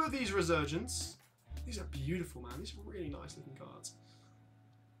 2 of these Resurgents. These are beautiful, man. These are really nice looking cards.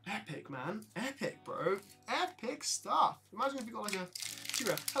 Epic, man. Epic, bro. Epic stuff. Imagine if you got like a...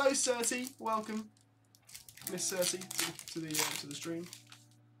 Hello, Certi. Welcome, Miss Certi, to the stream.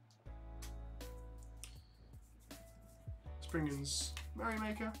 Springen's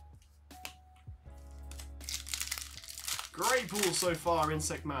Merrymaker. Great pool so far,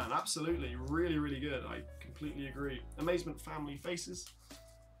 Insect Man. Absolutely, really, really good. I completely agree. Amazement Family Faces.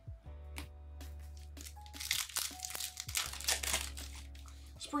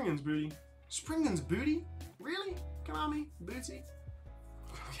 Springen's Booty. Springen's Booty? Really? Konami? Booty?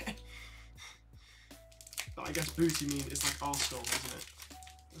 Okay. But I guess booty it's like arsehole, isn't it?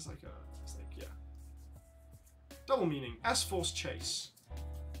 It's like yeah. Double meaning. S-Force Chase.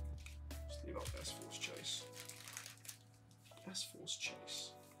 Just leave out S-Force Chase. S-Force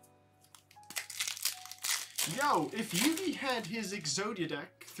Chase. Yo, if Yugi had his Exodia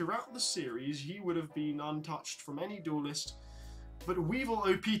deck throughout the series, he would have been untouched from any duelist, but Weevil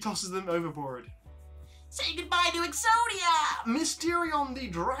OP tosses them overboard. Say goodbye to Exodia! Mysterion the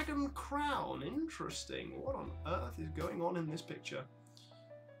Dragon Crown. Interesting. What on earth is going on in this picture?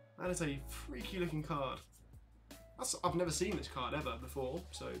 That is a freaky looking card. I've never seen this card ever before,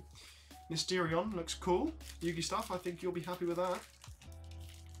 so Mysterion looks cool. YugiStuff, I think you'll be happy with that.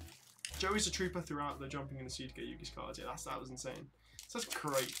 Joey's a trooper throughout the jumping in the sea to get Yugi's cards. Yeah, that was insane. Such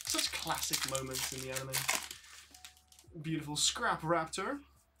great, such classic moments in the anime. Beautiful Scrap Raptor.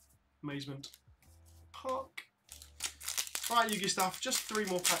 Amazement Park. Alright, YugiStuff, just 3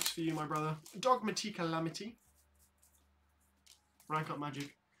 more packs for you, my brother. Dogmatic Calamity. Rank Up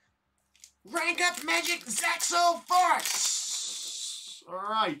Magic. Rank Up Magic Zaxo Force!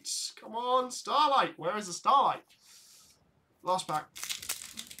 Alright, come on, Starlight. Where is the Starlight? Last pack.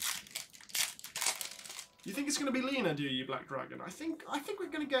 You think it's going to be Lena, do you, Black Dragon? I think we're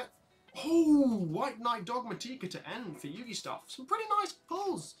going to get... Oh, White Knight Dogmatika to end for YugiStuff. Some pretty nice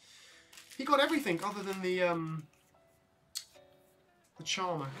pulls. He got everything other than the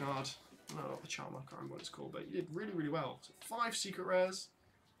Charmer card. No, not the Charmer, I can't remember what it's called, but he did really, really well. So 5 secret rares,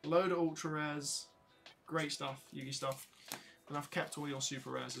 a load of ultra rares. Great stuff, YugiStuff. And I've kept all your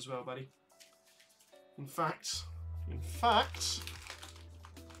super rares as well, buddy. In fact,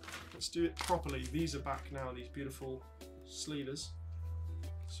 let's do it properly. These are back now, these beautiful sleevers.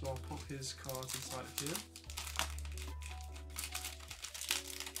 So I'll pop his cards inside of here.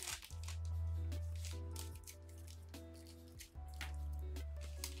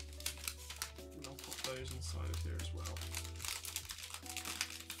 And I'll pop those inside of here as well.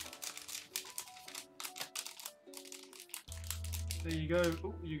 There you go.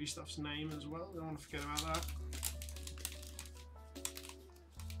 Oh, CajYugiStuff's name as well. Don't want to forget about that.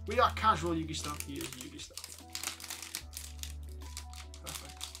 We are CasualYugiStuff. He is CajYugiStuff.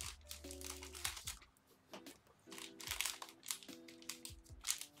 Perfect.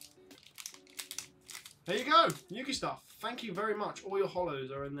 There you go, CajYugiStuff. Thank you very much. All your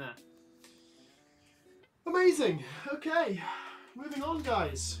hollows are in there. Amazing. Okay, moving on,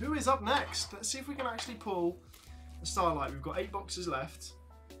 guys. Who is up next? Let's see if we can actually pull a Starlight. We've got 8 boxes left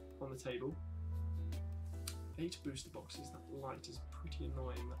on the table. 8 booster boxes. That light is pretty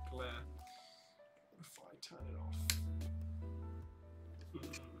annoying, that glare. What if I turn it off?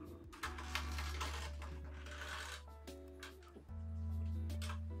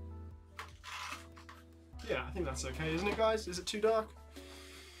 Yeah, I think that's okay, isn't it, guys? Is it too dark?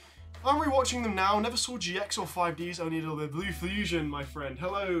 I'm rewatching them now. Never saw GX or 5Ds, only a little bit of Blue Fusion, my friend.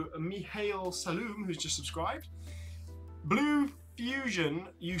 Hello, Mihail Saloom, who's just subscribed. Blue Fusion,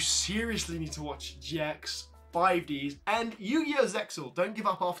 you seriously need to watch GX, 5Ds, and Yu-Gi-Oh! Zexal. Don't give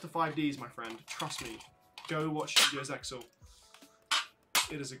up after 5Ds, my friend. Trust me. Go watch Yu-Gi-Oh! Zexal.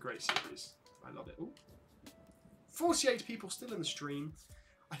 It is a great series. I love it. Ooh. 48 people still in the stream.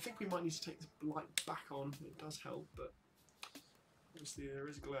 I think we might need to take this light back on. It does help, but obviously there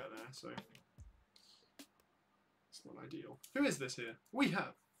is a glare there, so it's not ideal. Who is this here? We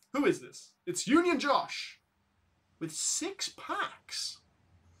have. Who is this? It's Union Josh with 6 packs.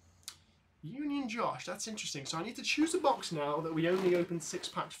 Union Josh, that's interesting. So I need to choose a box now that we only opened 6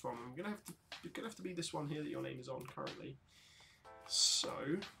 packs from. You're gonna have to be this one here that your name is on currently.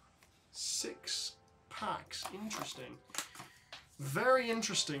 So 6 packs. Interesting. Very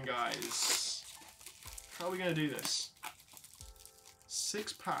interesting, guys. How are we gonna do this?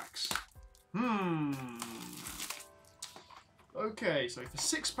 6 packs. Okay, so for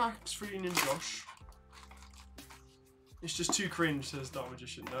 6 packs for Union Josh. It's just too cringe, says Dark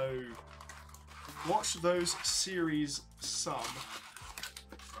Magician. No. Watch those series sub.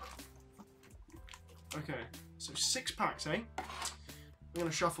 Okay, so 6 packs, eh? I'm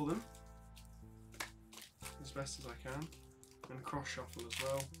gonna shuffle them as best as I can. And cross shuffle as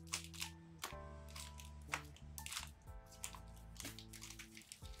well.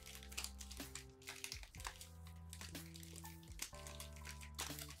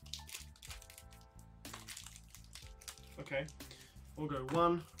 Okay, we'll go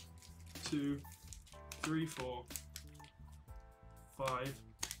 1, 2, 3, 4, 5,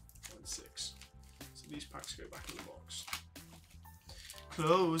 and 6. So these packs go back in the box.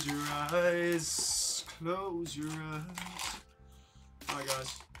 Close your eyes. Close your eyes. Hi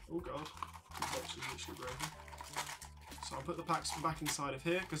guys. Oh god. The box is literally broken. So I'll put the packs back inside of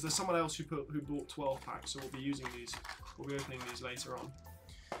here because there's someone else who bought 12 packs, so we'll be using these. We'll be opening these later on.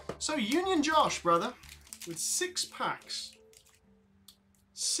 So Union Josh, brother, with 6 packs.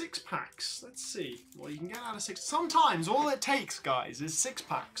 6 packs. Let's see what you can get out of 6. Sometimes all it takes, guys, is 6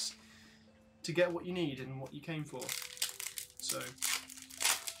 packs to get what you need and what you came for. So,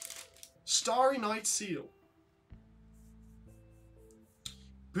 Starry Night Seal.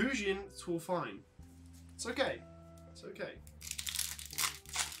 Boujin, it's all fine. It's okay. It's okay.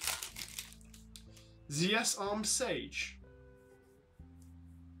 ZS Armed Sage.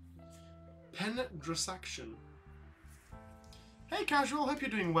 Pendrasaction. Hey Casual, hope you're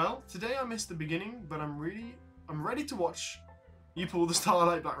doing well. Today I missed the beginning, but I'm ready to watch you pull the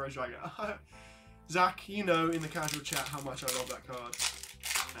Starlight Black Rose Dragon. Zach, you know in the casual chat how much I love that card.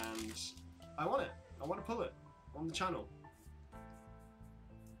 And I want it. I want to pull it on the channel.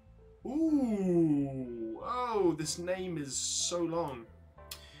 Ooh, oh, this name is so long.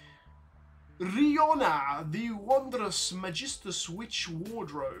 Riona, the Wondrous Magistus Witch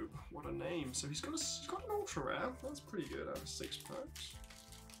Wardrobe. What a name. So he's got an ultra rare. That's pretty good out of 6 packs.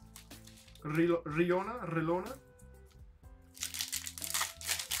 Rilona.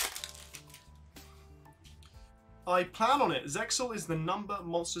 I plan on it. Zexal is the number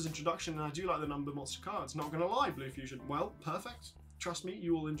monsters introduction, and I do like the number monster cards. Not gonna lie, Blue Fusion. Well, perfect. Trust me,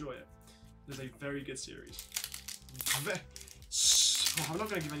 you will enjoy it. It is a very good series. I'm not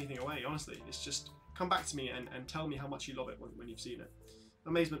going to give anything away, honestly. It's just come back to me and tell me how much you love it when you've seen it.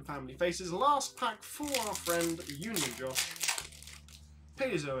 Amazement Family Faces. Last pack for our friend Union Josh.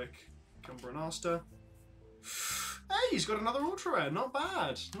 Paleozoic Cumbranasta. Hey, he's got another ultra rare. Not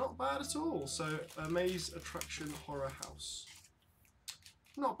bad. Not bad at all. So, a Maze Attraction Horror House.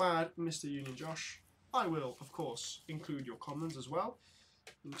 Not bad, Mr. Union Josh. I will, of course, include your commons as well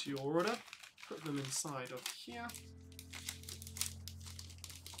into your order. Put them inside of here.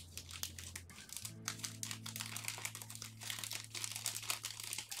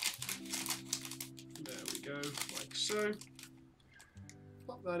 There we go, like so.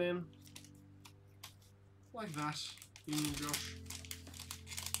 Plop that in. Like that, Union Josh.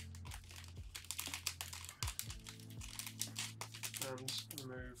 And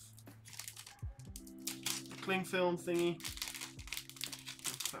remove the cling film thingy.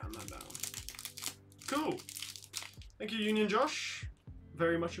 And fatten that down. Cool. Thank you, Union Josh.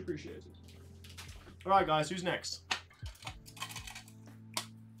 Very much appreciated. Alright guys, who's next?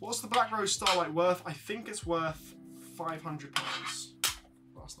 What's the Black Rose Starlight worth? I think it's worth £500.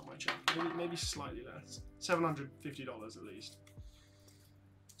 Last time I checked. Maybe slightly less. $750 at least.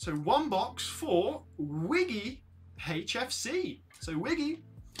 So one box for Wiggy HFC. So Wiggy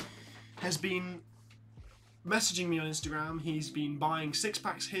has been messaging me on Instagram. He's been buying 6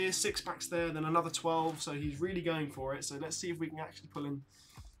 packs here, 6 packs there, then another 12. So he's really going for it. So let's see if we can actually pull in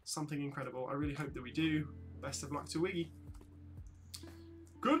something incredible. I really hope that we do. Best of luck to Wiggy.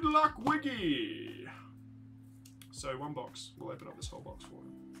 Good luck, Wiggy! So one box. We'll open up this whole box for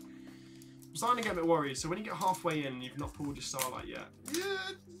him. I'm starting to get a bit worried. So when you get halfway in and you've not pulled your Starlight yet,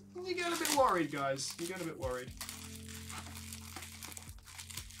 yeah, you get a bit worried, guys. You get a bit worried.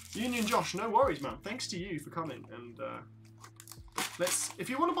 Union Josh, no worries, man. Thanks to you for coming. And if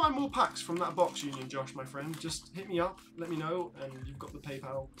you want to buy more packs from that box, Union Josh, my friend, just hit me up, let me know, and you've got the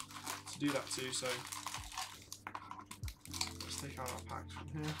PayPal to do that too. So let's take out our packs from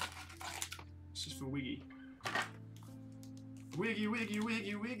here. This is for Wiggy. Wiggy, Wiggy,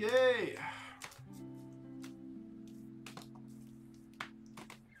 Wiggy, Wiggy!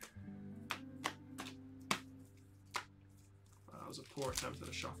 That was a poor attempt at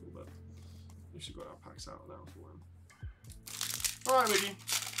a shuffle, but at least we got our packs out now for him. Alright, Wiggy.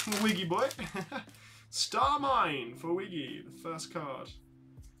 Wiggy boy. Star Mine for Wiggy, the first card.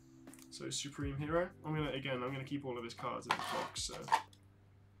 So Supreme Hero. I'm gonna keep all of his cards in the box, so.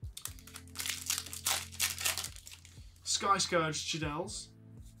 Sky Scourge Chidels.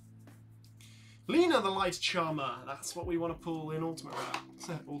 Lena the Light Charmer. That's what we want to pull in Ultimate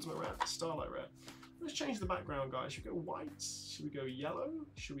Rare. Ultimate Rare. Starlight Rare. Let's change the background, guys. Should we go white? Should we go yellow?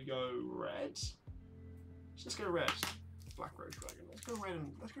 Should we go red? Let's go red. Black Rose Dragon. Let's go red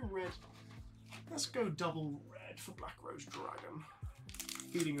and let's go red. Let's go double red for Black Rose Dragon.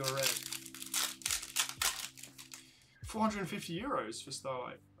 Feeding a red. 450 euros for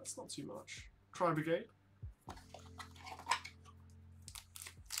Starlight. That's not too much. Tri Brigade.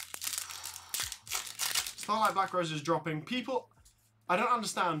 Starlight Black Rose is dropping. People, I don't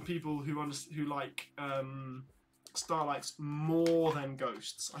understand people who like Starlights more than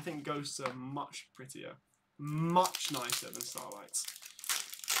Ghosts. I think Ghosts are much prettier, much nicer than Starlights,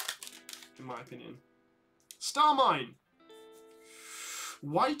 in my opinion. Star Mine.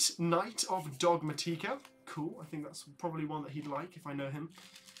 White Knight of Dogmatika. Cool. I think that's probably one that he'd like if I know him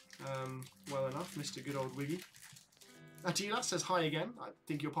well enough. Mr. Good Old Wiggy. Atilas says hi again. I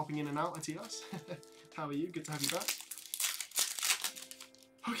think you're popping in and out, Atilas. How are you? Good to have you back.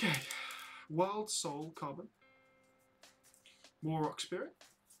 Okay. World Soul Carbon. Warrock Spirit.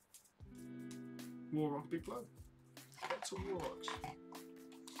 Warrock Big Blow. Lots of Warrocks.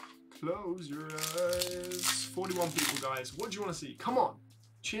 Close your eyes. 41 people, guys. What do you want to see? Come on.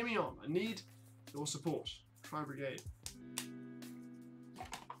 Cheer me on. I need your support. Tri Brigade.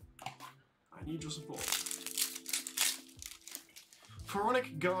 I need your support.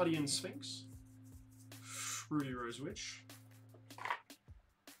 Pharaonic Guardian Sphinx. Rudy Rose Witch.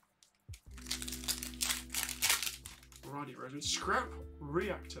 Rudy Rose Witch. Scrap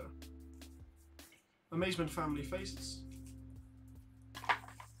Reactor. Amazement Family Faces.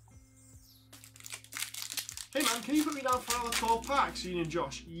 Hey man, can you put me down for another 12 packs, Union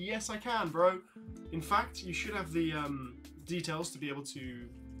Josh? Yes, I can, bro. In fact, you should have the details to be able to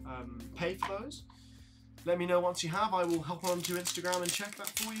pay for those. Let me know once you have. I will hop onto Instagram and check that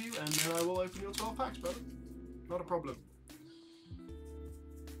for you, and then I will open your 12 packs, brother. Not a problem.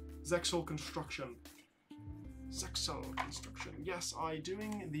 Zexal Construction. Zexal Construction. Yes, I'm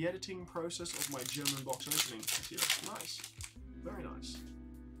doing the editing process of my German box opening here. Nice. Very nice.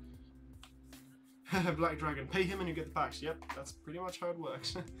 Black Dragon. Pay him and you get the packs. Yep, that's pretty much how it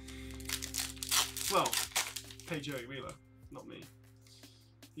works. Well, pay Joey Wheeler, not me.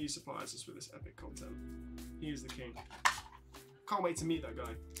 He supplies us with this epic content. He is the king. Can't wait to meet that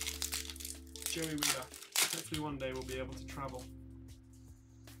guy. Joey Wheeler. Hopefully one day we'll be able to travel.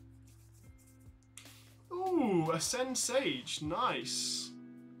 Ooh, Ascend Sage. Nice.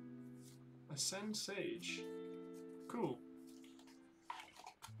 Ascend Sage. Cool.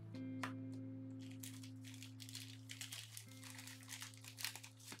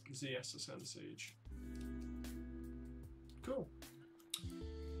 ZS Ascend Sage. Cool.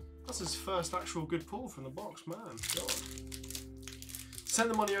 That's his first actual good pull from the box, man. God.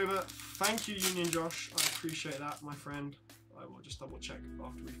 Send the money over. Thank you, Union Josh. I appreciate that, my friend. I will just double check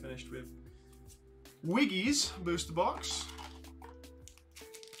after we finished with Wiggy's booster box.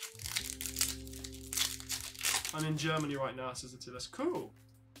 I'm in Germany right now, says Attilas. Cool.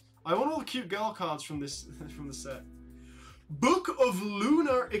 I want all the cute girl cards from this from the set. Book of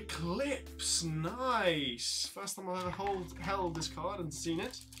Lunar Eclipse. Nice. First time I've ever held this card and seen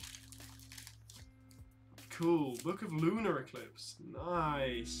it. Cool. Book of Lunar Eclipse.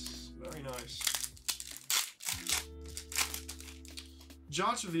 Nice. Very nice.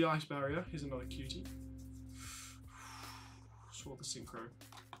 Judge of the Ice Barrier. Here's another cutie. Saw the synchro.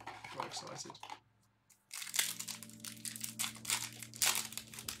 Quite excited.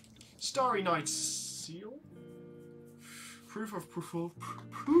 Starry Night Seal. Proof of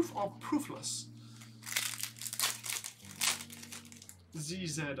Proofless.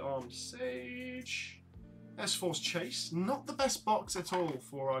 ZZ Armed Sage. S-Force Chase. Not the best box at all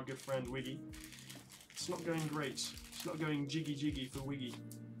for our good friend Wiggy. It's not going great. It's not going jiggy for Wiggy.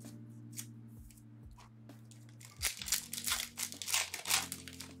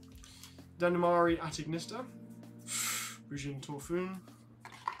 Danimari Atignista. Bujin Torfun.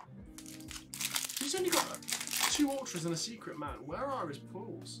 He's only got 2 Ultras and a Secret Man. Where are his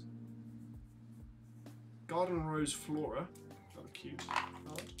pulls? Garden Rose Flora. Another cute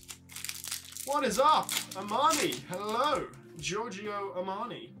card. What is up? Amani. Hello. Giorgio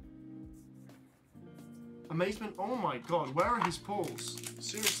Amani. Amazement. Oh my god. Where are his pulls?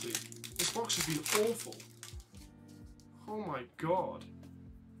 Seriously. This box has been awful. Oh my god.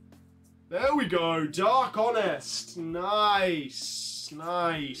 There we go. Dark Honest. Nice.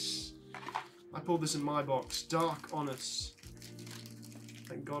 Nice. I pulled this in my box. Dark Honest.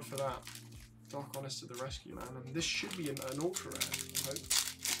 Thank God for that. Dark Honest to the rescue, man. And this should be an ultra rare, I hope.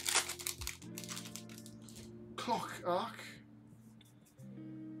 Clock Arc.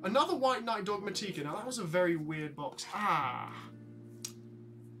 Another White Knight Dogmatika. Now that was a very weird box. Ah.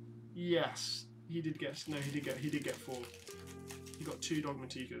 Yes. He did get 4. He got 2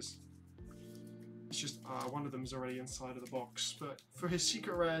 Dogmatikas. It's just one of them is already inside of the box. But for his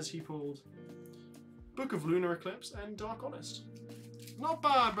secret rares, he pulled Book of Lunar Eclipse and Dark Honest. Not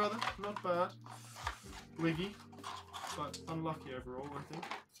bad, brother. Not bad. Wiggy, but unlucky overall, I think.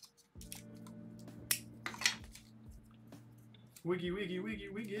 Wiggy, wiggy, wiggy,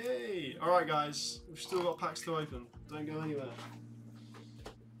 wiggy! Alright, guys. We've still got packs to open. Don't go anywhere.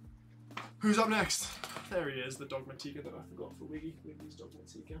 Who's up next? There he is, the Dogmatika that I forgot for Wiggy. Wiggy's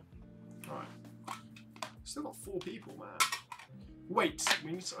Dogmatika. Alright. Still got 4 people, man. Wait,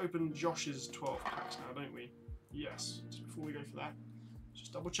 we need to open Josh's 12 packs now, don't we? Yes. Just before we go for that,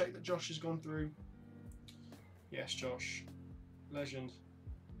 just double check that Josh has gone through. Yes, Josh. Legend.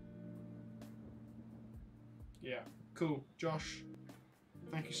 Yeah. Cool. Josh,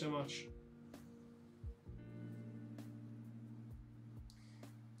 thank you so much.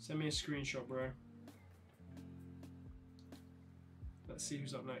 Send me a screenshot, bro. Let's see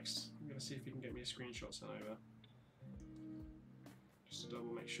who's up next. I'm going to see if he can get me a screenshot sent over. Just to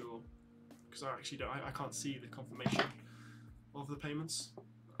double make sure. Because I actually don't, I can't see the confirmation of the payments.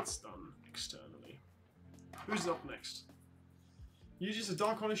 That's done externally. Who's up next? Usually the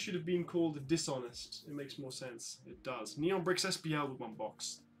Dark Honest should have been called Dishonest. It makes more sense. It does. Neon Bricks SPL with 1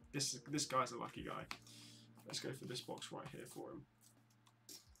 box. This guy's a lucky guy. Let's go for this box right here for him.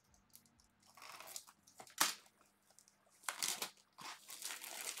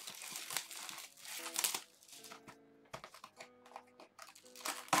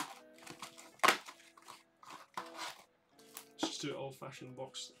 Let's just do it old-fashioned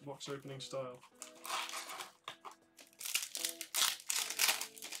box opening style.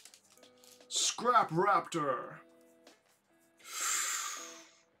 Scrap Raptor.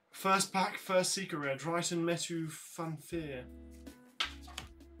 First pack, first secret rare. Dryton Metu Fanfare.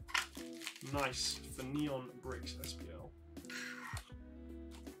 Nice for Neon Bricks SPL.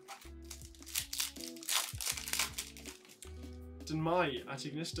 Denmai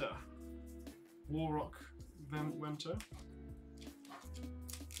Atignista. Warrock Wemto.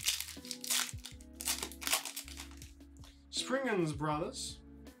 Springens Brothers.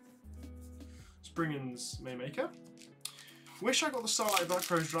 Springens Maymaker. Wish I got the Starlight Black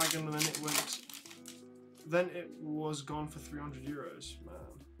Rose Dragon and then it went then it was gone for 300 euros. Man.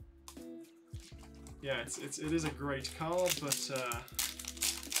 Yeah, it is a great card, but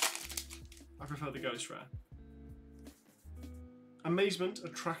I prefer the Ghost Rare. Amazement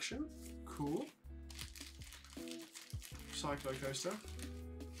Attraction, cool. Cyclo Coaster.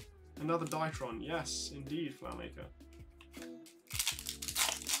 Another Ditron, yes, indeed, Flowermaker.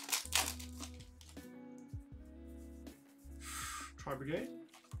 Tri-Brigade.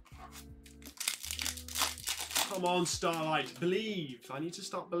 Come on, Starlight, believe! I need to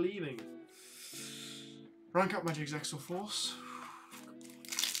start believing. Rank up Magic's Exo Force.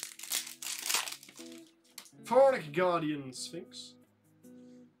 Pharaonic Guardian Sphinx.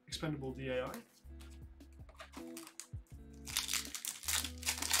 Expendable DAI.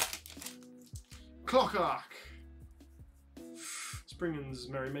 Clock Arc. Springen's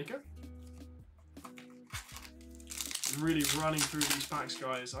Merrymaker. I'm really running through these packs,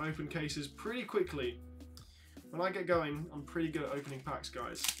 guys. I open cases pretty quickly. When I get going, I'm pretty good at opening packs,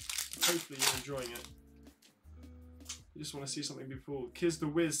 guys. Hopefully you're enjoying it. You just want to see something be pulled. Kiz the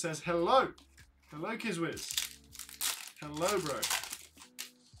Wiz says hello. Hello, Kiz Wiz. Hello, bro.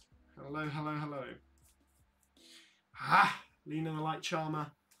 Hello, hello, hello. Ah, Lean in the Light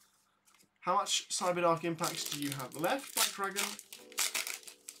Charmer. How much Cyber Dark Impacts do you have left, Black Dragon?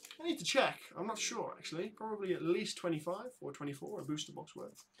 I need to check. I'm not sure, actually. Probably at least 25 or 24, a booster box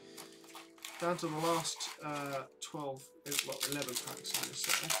worth. Down to the last 12, well, 11 packs in this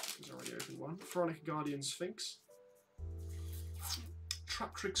set, because I already opened one. Pharaonic Guardian Sphinx.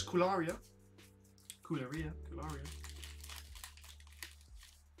 Traptrix Cularia. Cularia.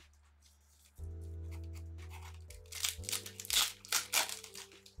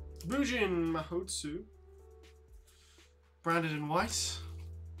 Bujin Mahotsu. Branded in white.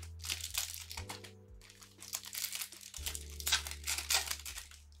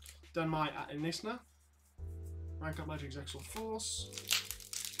 Danmai at Inisna. Rank up Magic's Exo Force.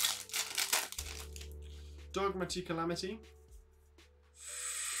 Dogmatic Calamity.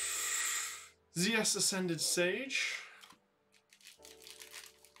 ZS Ascended Sage.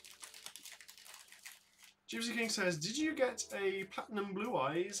 Gypsy King says, did you get a Platinum Blue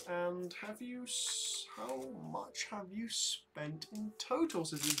Eyes and have you, how much have you spent in total,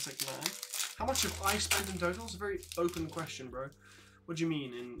 says Insect Man. How much have I spent in total? It's a very open question, bro. What do you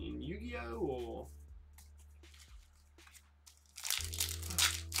mean, in Yu-Gi-Oh or?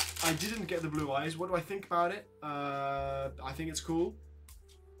 I didn't get the Blue Eyes. What do I think about it? I think it's cool.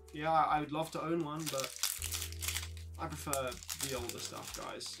 Yeah, I would love to own one, but I prefer the older stuff,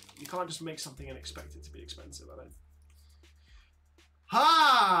 guys. You can't just make something and expect it to be expensive, I don't.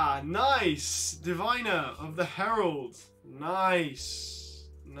 Ha! Nice! Diviner of the Herald. Nice.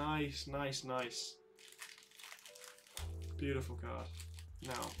 Nice, nice, nice. Beautiful card.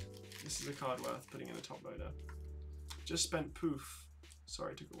 Now, this is a card worth putting in the top loader. Just spent poof.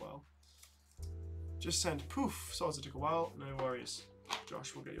 Sorry, it took a while. Just sent poof. Sorry, it took a while. No worries.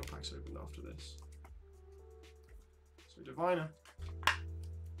 Josh, we'll get your packs opened after this. So, Diviner.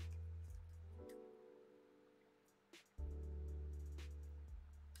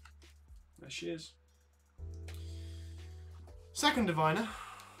 There she is. Second Diviner.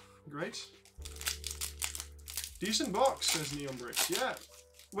 Great. Decent box, says Neon Bricks. Yeah.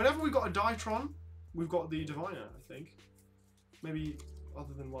 Whenever we've got a Ditron, we've got the Diviner, I think. Maybe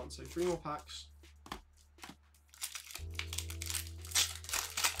other than one. So 3 more packs.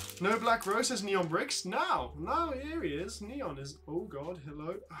 No Black Rose, says Neon Bricks. No, here he is. Neon is. Oh god,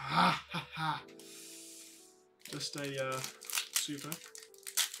 hello. Ha ha ha. Just a super.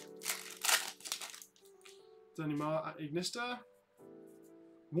 Danimar at Ignista.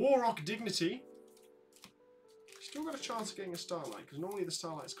 Warrock Dignity. Still got a chance of getting a Starlight, because normally the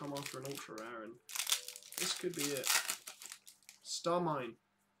Starlights come after an Ultra Rare, and this could be it. Starmine.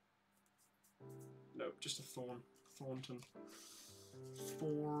 Nope, just a Thorn. Thornton.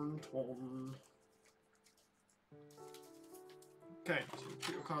 Thornton. Okay, so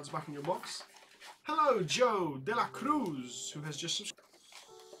put your cards back in your box. Hello, Joe De La Cruz, who has just subscribed.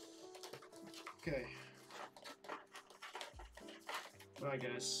 Okay. I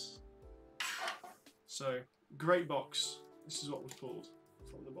guess. So, great box. This is what was pulled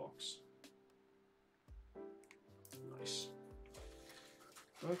from the box. Nice.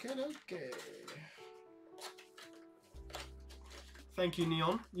 Okay. Thank you,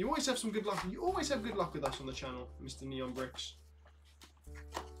 Neon. You always have some good luck. You always have good luck with us on the channel, Mr. Neon Bricks.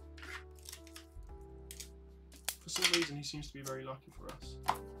 For some reason, he seems to be very lucky for us.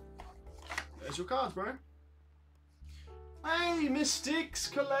 There's your cards, bro. Hey, Mystics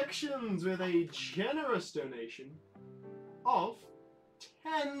Collections with a generous donation of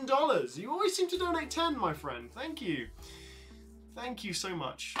 $10. You always seem to donate 10, my friend. Thank you. Thank you so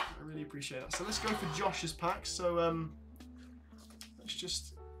much. I really appreciate that. So let's go for Josh's pack. So let's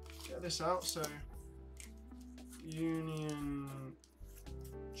just get this out. So Union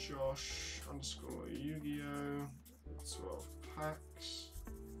Josh underscore Yu-Gi-Oh 12 packs.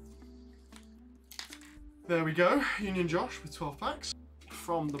 There we go. Union Josh with 12 packs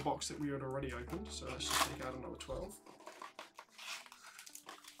from the box that we had already opened. So let's just take out another 12.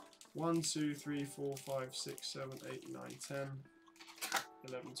 1, 2, 3, 4, 5, 6, 7, 8, 9, 10,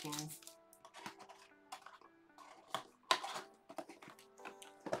 11, 12. 5,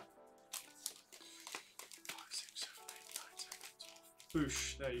 6, 7, 8, 9, 10, 12.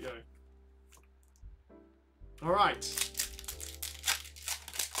 Boosh, there you go. Alright.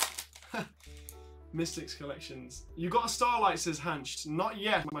 Mystics collections. You got a Starlight, says Hanched. Not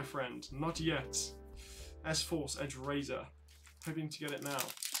yet, my friend. Not yet. S-Force, Edge Razor. Hoping to get it now.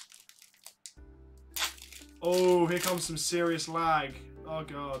 Oh, here comes some serious lag. Oh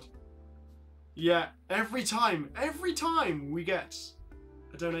god. Yeah, every time we get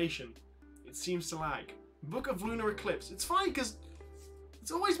a donation, it seems to lag. Book of Lunar Eclipse. It's funny because it's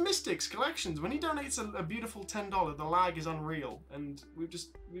always Mystics collections. When he donates a beautiful $10, the lag is unreal, and we've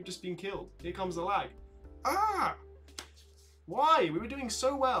just been killed. Here comes the lag. Ah! Why? We were doing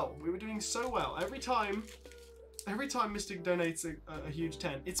so well. We were doing so well. Every time Mystic donates a huge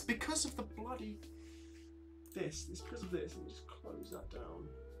 10, it's because of the bloody this. It's because of this. Let me just close that down.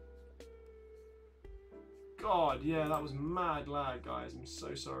 God, yeah, that was mad lag, guys. I'm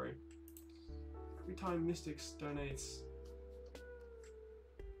so sorry. Every time Mystics donates.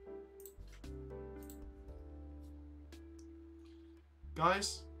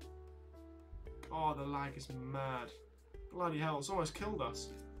 Guys. Oh, the lag is mad. Bloody hell, it's almost killed us.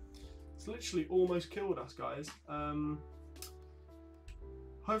 It's literally almost killed us, guys.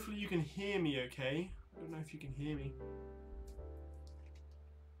 Hopefully you can hear me okay. I don't know if you can hear me.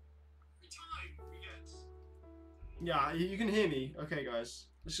 Yeah, you can hear me. Okay, guys.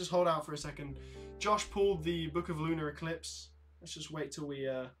 Let's just hold out for a second. Josh pulled the Book of Lunar Eclipse. Let's just wait till we...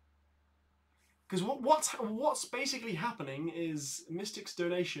 Because what's basically happening is Mystic's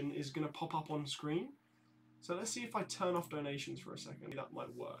donation is going to pop up on screen. So let's see if I turn off donations for a second. That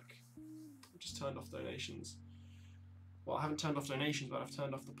might work. I've just turned off donations. Well, I haven't turned off donations, but I've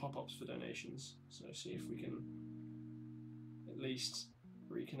turned off the pop-ups for donations. So see if we can at least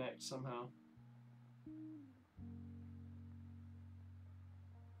reconnect somehow.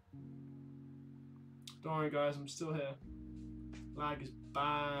 Don't worry, guys, I'm still here. Lag is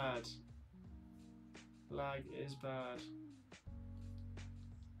bad. Lag is bad.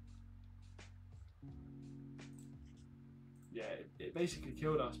 Yeah, it basically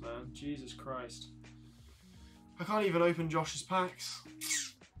killed us, man. Jesus Christ. I can't even open Josh's packs.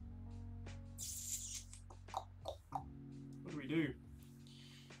 What do we do?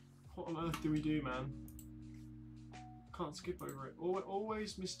 What on earth do we do, man? Can't skip over it.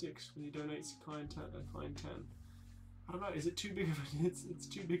 Always Mystics when he donates a kind 10. I don't know. Is it too big of a? It's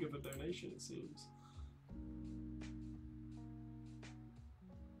too big of a donation. It seems.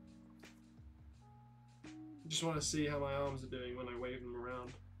 I just want to see how my arms are doing when I wave them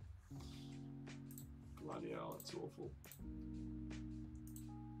around. Bloody hell, that's awful.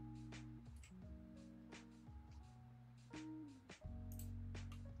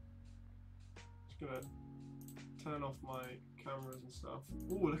 Just gonna turn off my cameras and stuff.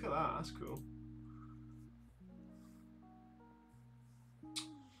 Oh, look at that, that's cool.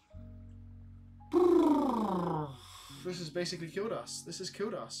 This has basically killed us. This has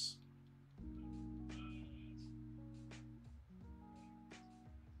killed us.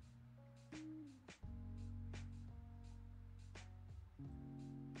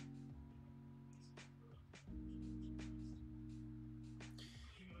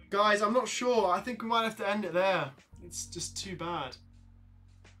 Guys, I'm not sure. I think we might have to end it there. It's just too bad.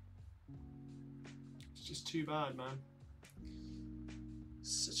 It's just too bad, man.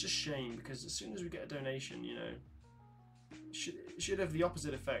 It's such a shame because as soon as we get a donation, you know, it should have the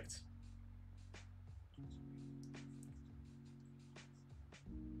opposite effect.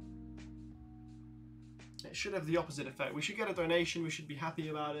 It should have the opposite effect. We should get a donation. We should be happy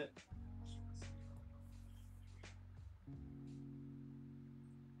about it.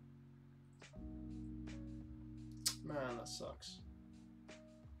 Man, that sucks.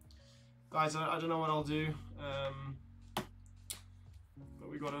 Guys, I don't know what I'll do. But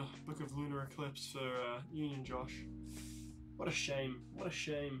we got a Book of Lunar Eclipse for Union Josh. What a shame. What a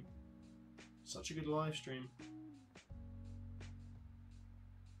shame. Such a good live stream.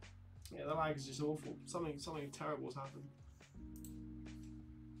 Yeah, the lag is just awful. Something terrible has happened.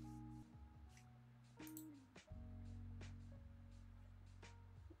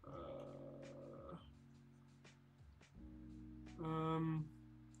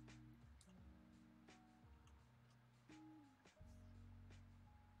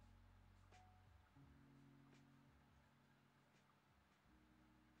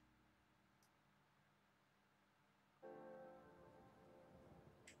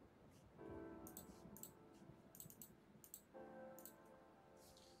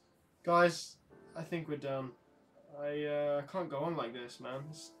 Guys, I think we're done. I can't go on like this, man.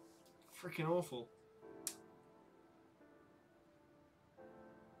 It's freaking awful.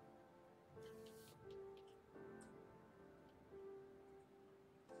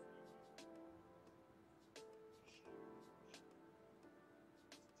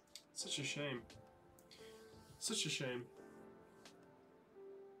 Such a shame. Such a shame.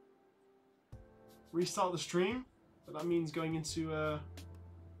 Restart the stream, but that means going into a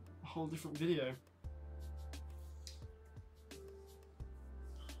whole different video.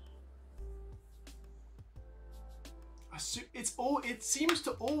 It seems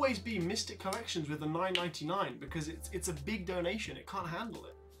to always be Mystic Collections with the $9.99 because it's a big donation. It can't handle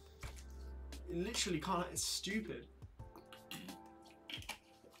it. It literally can't. It's stupid.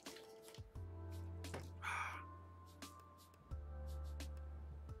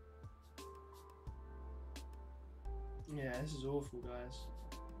 Yeah, this is awful, guys.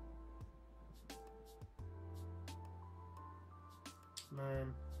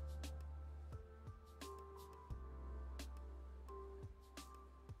 Man.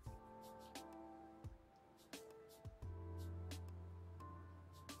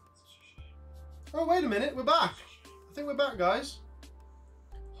 Oh, wait a minute, we're back. I think we're back, guys.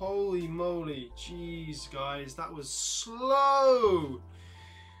 Holy moly. Jeez, guys, that was slow.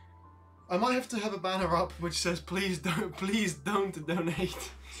 I might have to have a banner up which says please don't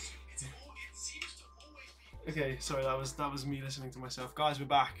donate. Okay, sorry, that was me listening to myself. Guys, we're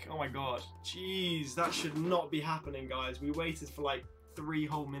back. Oh my god. Jeez, that should not be happening, guys. We waited for like 3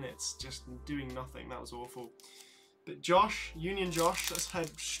 whole minutes just doing nothing. That was awful. But Josh, Union Josh, let's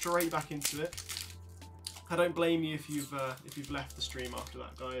head straight back into it. I don't blame you if you've left the stream after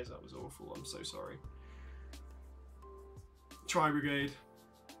that, guys. That was awful. I'm so sorry. Tri Brigade.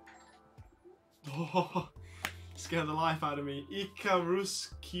 Oh, scared the life out of me.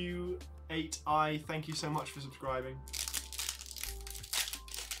 Icarus Q8I, thank you so much for subscribing.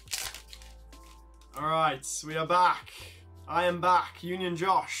 Alright, we are back. I am back, Union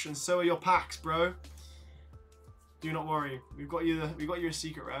Josh, and so are your packs, bro. Do not worry. We've got you a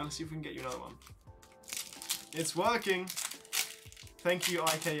secret rare. Let's see if we can get you another one. It's working. Thank you,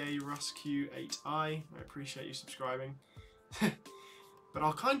 IKA Russ Q8I. I appreciate you subscribing. But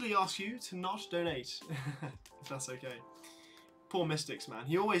I'll kindly ask you to not donate, if that's okay. Poor Mystics, man.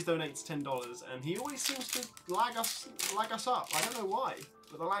 He always donates $10, and he always seems to lag us up. I don't know why,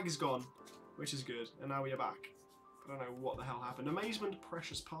 but the lag is gone, which is good. And now we are back. I don't know what the hell happened. Amazement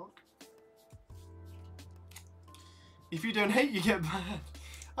Precious Park. If you donate, you get banned.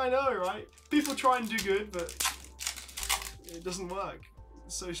 I know, right? People try and do good, but it doesn't work.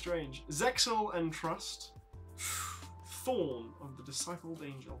 It's so strange. Zexal and Trust. Thorn of the Discipled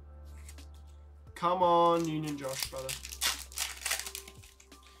Angel. Come on, Union Josh, brother.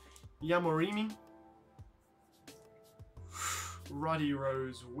 Yamorimi. Ruddy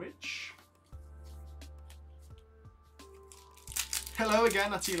Rose Witch. Hello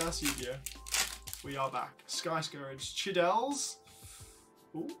again, Attila Studio. We are back. Sky Scourge, Chidels.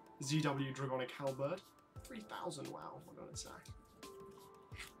 Ooh, ZW Dragonic Halberd. 3,000, wow, what an attack.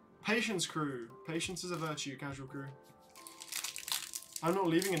 Patience Crew. Patience is a virtue, casual crew. I'm not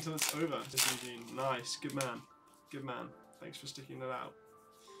leaving until it's over, says Eugene. Nice, good man. Good man. Thanks for sticking that out.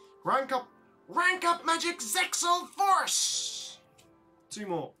 Rank up Magic Zexal Force! 2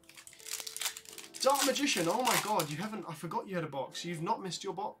 more. Dark Magician, oh my god, you haven't, I forgot you had a box. You've not missed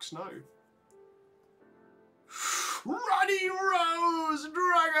your box, no. Ruddy Rose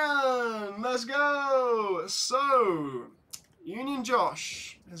Dragon! Let's go! So, Union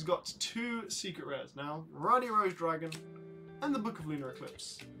Josh has got 2 secret rares now. Ruddy Rose Dragon and the Book of Lunar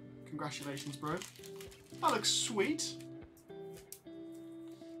Eclipse. Congratulations, bro. That looks sweet.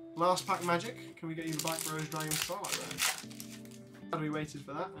 Last pack magic. Can we get you the Black Rose Dragon Starlight rare? We waited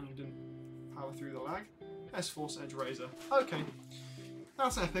for that and you didn't power through the lag. S-Force Edge Razor. Okay.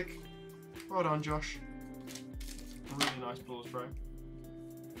 That's epic. Well done, Josh. Really nice pulls, bro.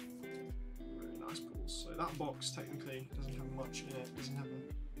 Really nice pulls. So that box technically doesn't have much in it. It doesn't have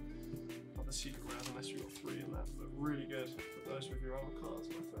other secret rares unless you've got 3 in that. But really good for those with your other cards,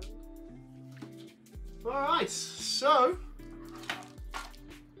 my friend. Alright, so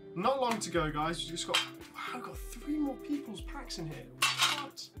not long to go, guys. We just got, wow, we've got 3 more people's packs in here.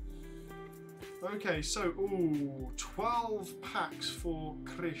 What? Okay, so, ooh, 12 packs for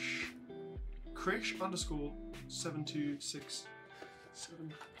Krish. Krish _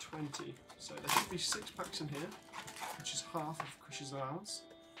 726720. So there should be 6 packs in here, which is half of Krish's allowance.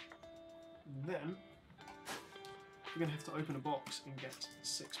 And then we're going to have to open a box and get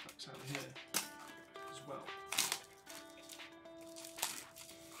 6 packs out of here as well.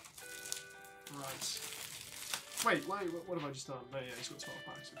 Right. Wait, what have I just done? No, yeah, he's got 12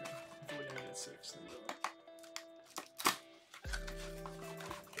 packs, okay. I thought he only had 6.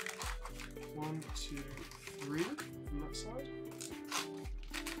 One, two, 3 from that side.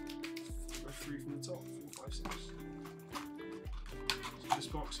 3 from the top. 4, 5, 6. So this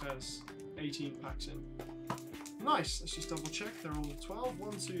box has 18 packs in. Nice. Let's just double check. They're all 12.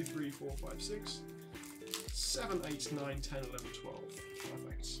 1, 2, 3, 4, 5, 6, 7, 8, 9, 10, 11, 12.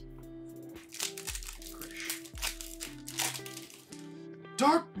 Perfect. Krish.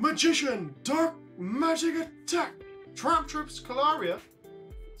 Dark Magician! Dark Magic Attack! Trap Trips Calaria.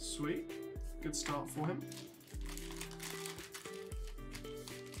 Sweet. Good start for him.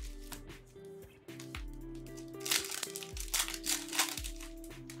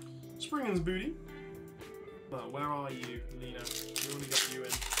 Springen's Booty. Well, where are you, Lena? We want to get you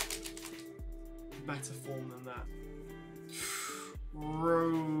in better form than that.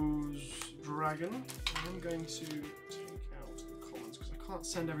 Rose Dragon. I'm going to take out the commons because I can't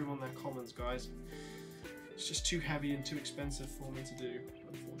send everyone their commons, guys. It's just too heavy and too expensive for me to do,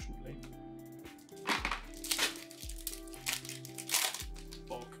 unfortunately.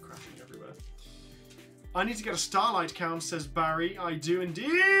 Bulk crashing everywhere. I need to get a Starlight count, says Barry. I do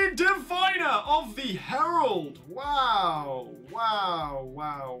indeed. Diviner of the Herald. Wow. Wow,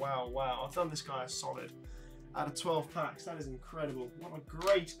 wow, wow, wow. I've done this guy a solid. Out of 12 packs. That is incredible. What a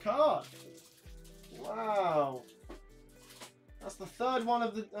great card. Wow. That's the third one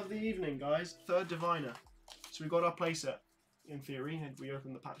of the evening, guys. Third Diviner. So we got our playset. In theory, had we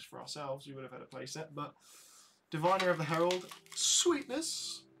opened the packs for ourselves, we would have had a playset. But Diviner of the Herald.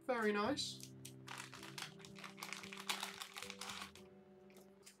 Sweetness. Very nice.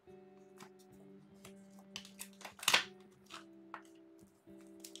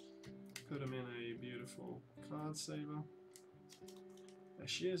 Put him in a beautiful card saver. There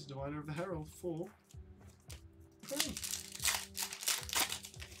she is, Diviner of the Herald 4. Okay.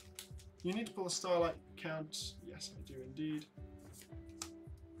 You need to pull a Starlight count. Yes, I do indeed.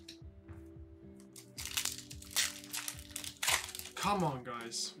 Come on,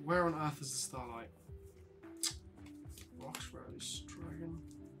 guys. Where on earth is the Starlight? Roxbury's Dragon.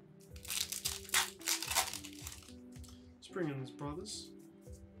 Springen's Brothers.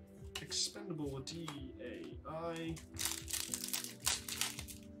 Expendable DAI.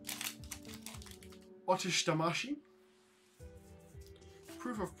 Otish Damashi.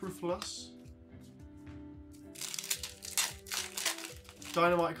 Proof of Proofless.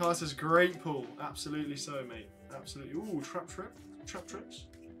 Dynamite card says great pull. Absolutely so, mate. Absolutely. Ooh, Trap Trips.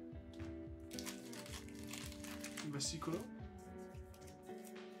 Vesiculo.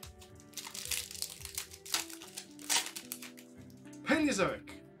 Paleozoic.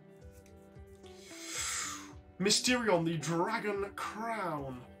 Mysterion, the Dragon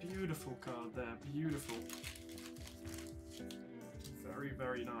Crown. Beautiful card there. Beautiful. Very,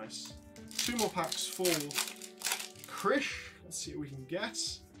 very nice. 2 more packs for Krish. Let's see what we can get.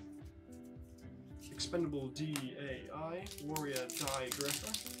 Expendable DAI. Warrior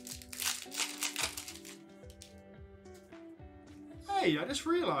Digrapher. Hey, I just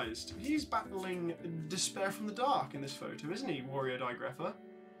realised he's battling Despair from the Dark in this photo, isn't he, Warrior Digrapher?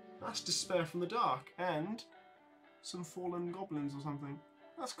 That's Despair from the Dark and some fallen goblins or something.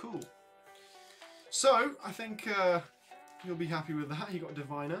 That's cool. So, I think you'll be happy with that. You got a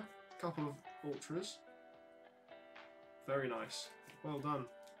Diviner, a couple of Ultras. Very nice. Well done,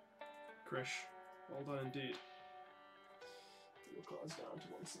 Krish. Well done indeed. Put your cards down to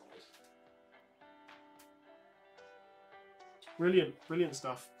one side. Brilliant, brilliant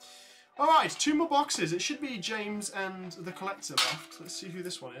stuff. Alright, 2 more boxes. It should be James and the Collector left. Let's see who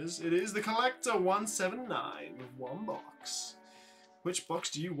this one is. It is the Collector 179 with 1 box. Which box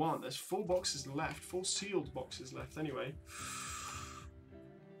do you want? There's 4 boxes left. 4 sealed boxes left anyway.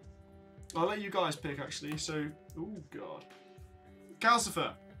 I'll let you guys pick actually. So, oh god.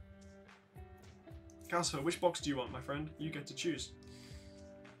 Calcifer. Calcifer, which box do you want, my friend? You get to choose.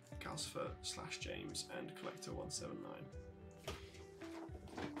 Calcifer / James and Collector 179.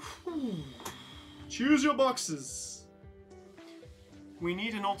 Choose your boxes. We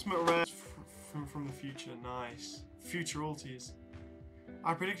need an ultimate rare from the future. Nice. Future ulties.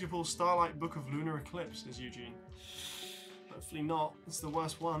 I predict you pull Starlight Book of Lunar Eclipse, says Eugene. Hopefully not. It's the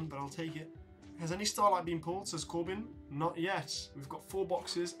worst one, but I'll take it. Has any Starlight been pulled, says Corbin? Not yet. We've got 4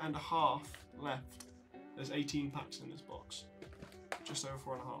 boxes and a half left. There's 18 packs in this box. Just over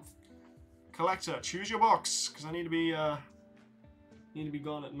 4.5. Collector, choose your box, because I need to be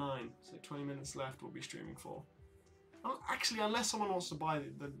gone at 9. So 20 minutes left we'll be streaming for. Actually, unless someone wants to buy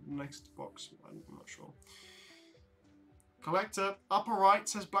the next box, I'm not sure. Collector, upper right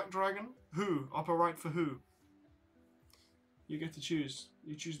says Black Dragon. Who? Upper right for who? You get to choose.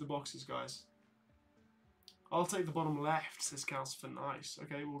 You choose the boxes, guys. I'll take the bottom left, says Calcifer. Nice.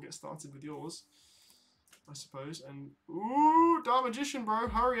 Okay, we'll get started with yours, I suppose. And, ooh, Dark Magician, bro.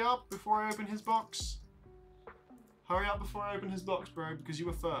 Hurry up before I open his box. Hurry up before I open his box, bro, because you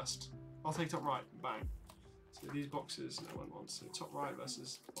were first. I'll take top right. Bang. So these boxes, no one wants. So top right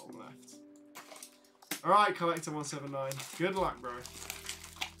versus bottom left. Alright, Collector 179. Good luck, bro.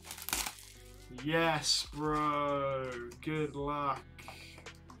 Yes, bro. Good luck.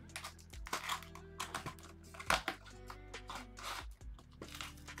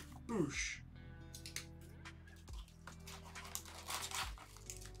 Oosh.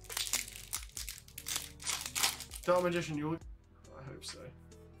 Dark Magician, you'll... I hope so.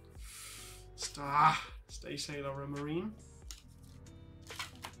 Stay Sailor and Marine.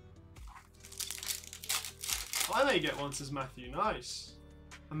 I may get one, says Matthew. Nice.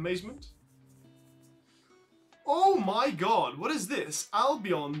 Amazement. Oh my god, what is this?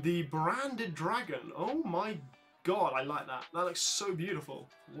 Albion, the branded dragon. Oh my god, I like that. That looks so beautiful.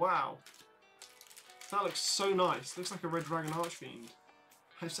 Wow. That looks so nice. Looks like a red dragon archfiend.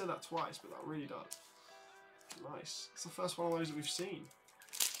 I've said that twice, but that really does. Nice. It's the first one of those that we've seen.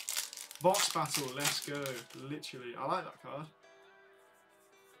 Box battle, let's go. Literally, I like that card.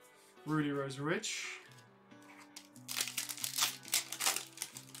 Rudy Rose Rich.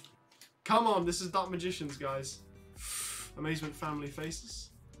 Come on, this is Dark Magicians, guys. Amazement Family Faces.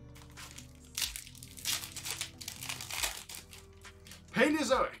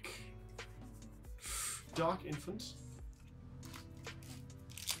 Paleozoic. Dark Infant.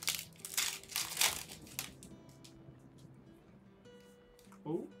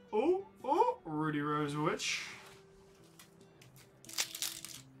 Oh, Rudy Rose Witch.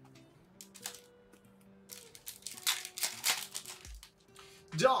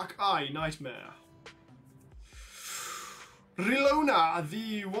 Dark Eye Nightmare. Rilona,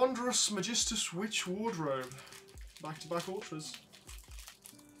 the Wondrous Magistus Witch Wardrobe. Back-to-back ultras.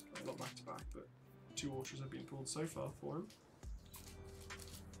 Not back-to-back, but 2 ultras have been pulled so far for him.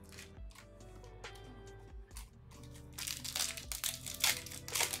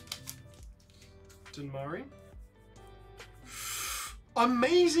 Dunmari.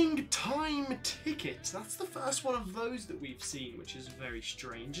 Amazing Time Ticket. That's the first one of those that we've seen, which is very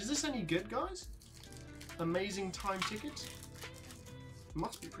strange. Is this any good, guys? Amazing Time Ticket?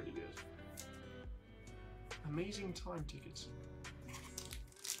 Must be pretty good. Amazing Time Ticket.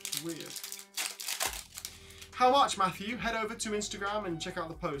 Weird. How much, Matthew? Head over to Instagram and check out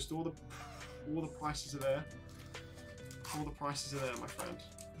the post. All the prices are there. All the prices are there, my friend.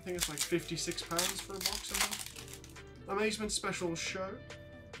 I think it's like £56 for a box, I think. Amazement Special Show.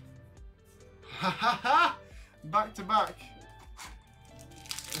 Ha ha ha! Back to back.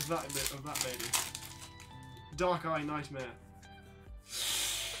 Of that lady. Dark Eye Nightmare.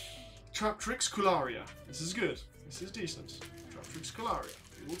 Trap Tricks Kularia. This is good. This is decent. Trap Tricks Kularia.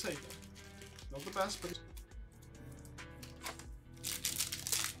 We will take it. Not the best, but...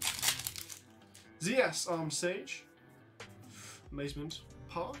 ZS Arm Sage. Amazement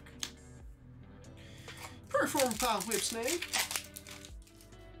Park. Perform Pal Whip Snake.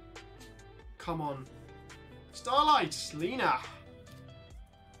 Come on. Starlight Lena.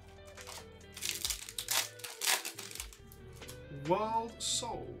 World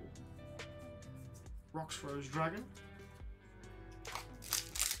Soul. Rox Rose Dragon.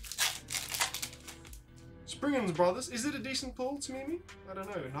 Springens Brothers. Is it a decent pull to Mimi? I don't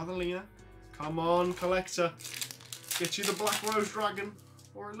know. Another Lena. Come on, Collector. Get you the Black Rose Dragon.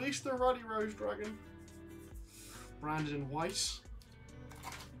 Or at least the Ruddy Rose Dragon. Branded in white.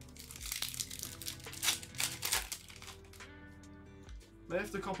 May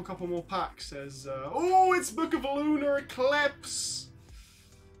have to cop a couple more packs. Says, oh, it's Book of Lunar Eclipse.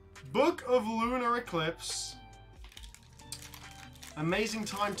 Book of Lunar Eclipse. Amazing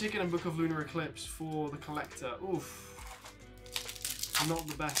Time Ticket and Book of Lunar Eclipse for the Collector. Oof. Not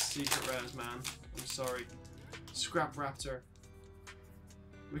the best secret rares, man. I'm sorry. Scrap Raptor.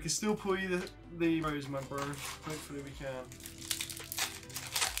 We can still pull you the rose, my bro. Hopefully we can.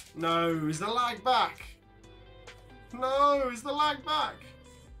 No, is the lag back? No, is the lag back?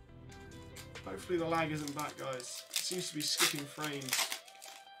 Hopefully the lag isn't back, guys. It seems to be skipping frames.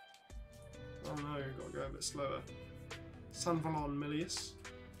 Oh no, gotta go a bit slower. Sunvalon Milius.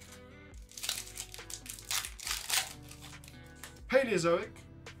 Paleozoic.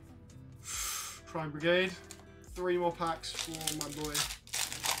 Tri Brigade. 3 more packs for my boy,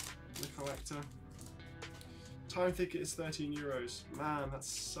 the Collector. Time Ticket is €13. Man, that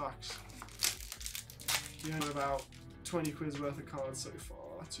sucks. You know, about 20 quid's worth of cards so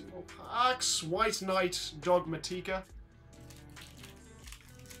far. 2 more packs. White Knight Dogmatika.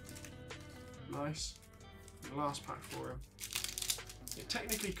 Nice. The last pack for him. It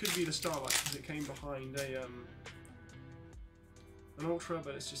technically could be the Starlight because it came behind a an Ultra,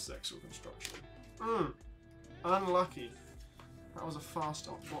 but it's just Sexual Construction. Unlucky. That was a fast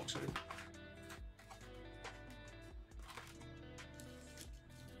box open.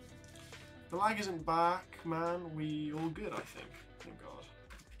 The lag isn't back, man. We all good, I think. Thank God.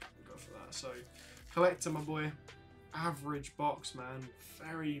 Thank God for that. So, Collector, my boy. Average box, man.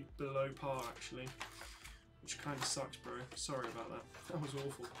 Very below par, actually. Which kind of sucks, bro. Sorry about that. That was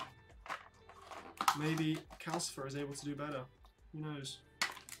awful. Maybe Calcifer is able to do better. Who knows?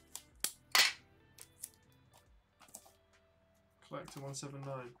 Collector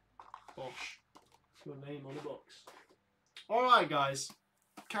 179. Bosh. Your name on the box. Alright, guys.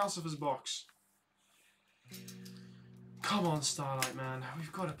 Calcifer's box. Come on, Starlight, man.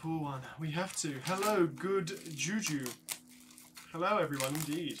 We've got to pull one. We have to. Hello, good juju. Hello, everyone,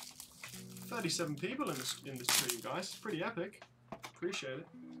 indeed. 37 people in this stream, guys. It's pretty epic. Appreciate it.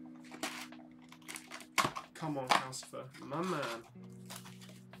 Come on, Calcifer. My man.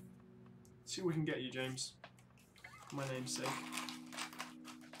 Let's see what we can get you, James. For my name's sake.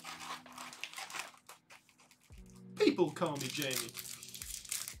 People call me Jamie.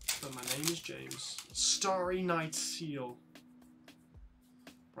 But my name is James. Starry Night Seal.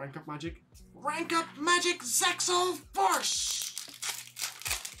 Rank up magic. Rank up magic Zexal Force!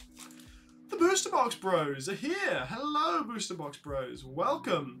 The Booster Box Bros are here! Hello, Booster Box Bros.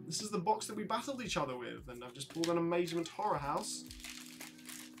 Welcome! This is the box that we battled each other with, and I've just pulled an Amazement Horror House.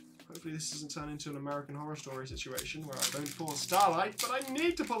 Hopefully this doesn't turn into an American Horror Story situation where I don't pull a Starlight, but I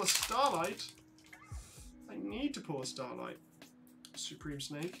need to pull a Starlight! I need to pull a Starlight. Supreme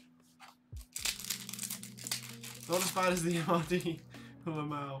Snake. Not as bad as the MRD or the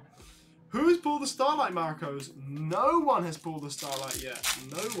Mal. Who's pulled the Starlight, Marcos? No one has pulled the Starlight yet.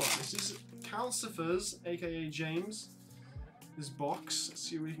 No one. This is Calcifer's, aka James. This box. Let's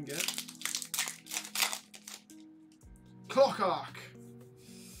see what we can get. Clock Arc.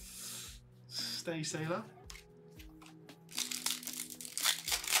 Stay Sailor.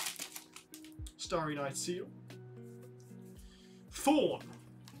 Starry Night Seal. Thorn.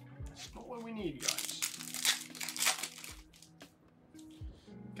 It's not what we need, guys.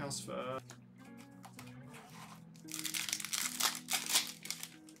 Calcifer.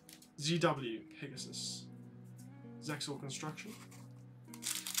 ZW. Pegasus. Zexal Construction.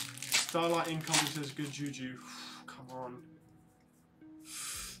 Starlight Incoming says good juju. Come on.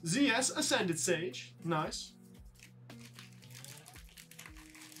 ZS Ascended Sage. Nice.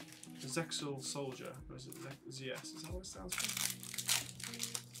 Zexal Soldier. Or is it ZS? Is that what it stands for?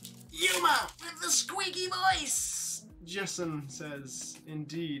 Yuma with the squeaky voice! Jessen says,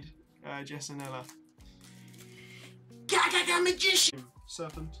 indeed. Jessenella. Gaga Magician!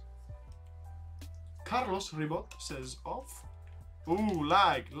 Serpent. Carlos Ribot says off. Ooh,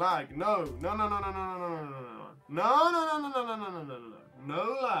 lag. No.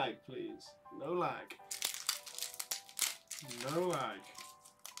 No lag, please. No lag. No lag.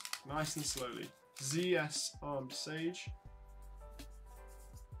 Nice and slowly. ZS Armed Sage.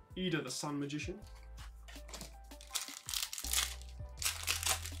 Ida the Sun Magician.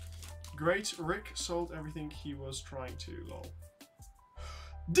 Great Rick sold everything he was trying to, lol.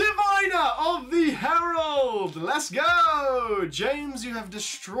 Diviner of the Herald! Let's go! James, you have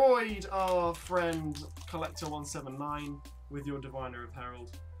destroyed our friend Collector179 with your Diviner of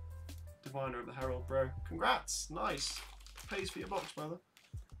Herald. Diviner of the Herald, bro. Congrats! Nice. Pays for your box, brother.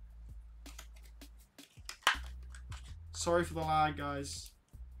 Sorry for the lag, guys.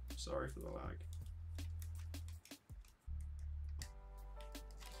 Sorry for the lag.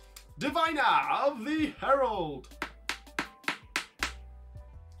 Diviner of the Herald!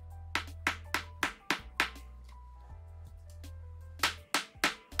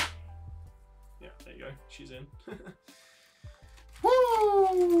 Yeah, there you go. She's in.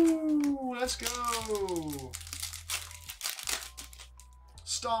 Woo! Let's go!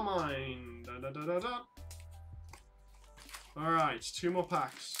 Starmine! Da, da, da, da, da. Alright, 2 more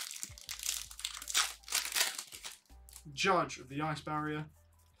packs. Judge of the Ice Barrier.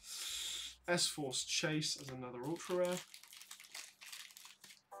 S-Force Chase as another Ultra Rare.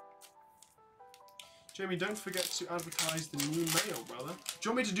 Jamie, don't forget to advertise the new mail, brother. Do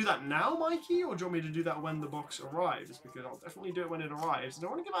you want me to do that now, Mikey? Or do you want me to do that when the box arrives? Because I'll definitely do it when it arrives. I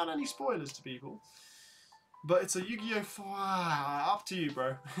don't want to give out any spoilers to people. But it's a Yu-Gi-Oh! Up to you,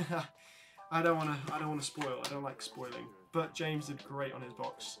 bro. I don't wanna spoil. I don't like spoiling. But James did great on his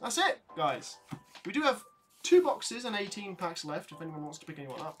box. That's it, guys. We do have 2 boxes and 18 packs left. If anyone wants to pick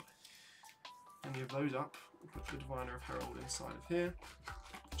anyone up, any of those up. We'll put the Diviner of Herald inside of here.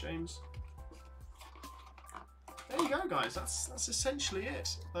 James. There you go, guys. That's essentially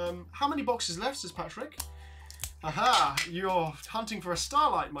it. How many boxes left, says Patrick? Aha! You're hunting for a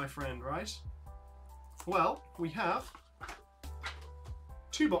Starlight, my friend, right? Well, we have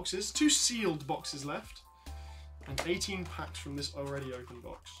 2 boxes, 2 sealed boxes left, and 18 packs from this already open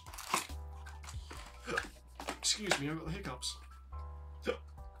box. Excuse me, I've got the hiccups.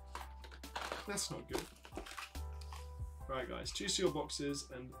 That's not good. Right, guys, 2 sealed boxes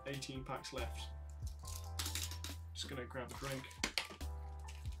and 18 packs left. Just gonna grab a drink.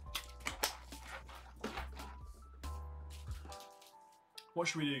 What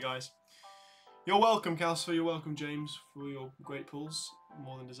should we do, guys? You're welcome, Calcifer. You're welcome, James, for your great pulls.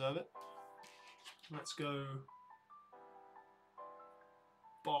 More than deserve it. Let's go.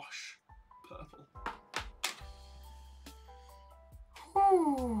 Bosh. Purple.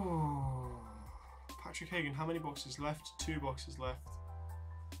 Whew. Patrick Hagen, how many boxes left? 2 boxes left.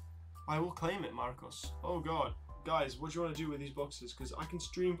 I will claim it, Marcos. Oh god. Guys, what do you want to do with these boxes? Because I can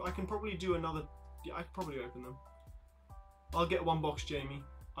stream, I can probably do another, yeah, I can probably open them. I'll get 1 box, Jamie.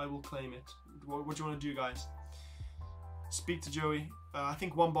 I will claim it. What do you want to do, guys? Speak to Joey. I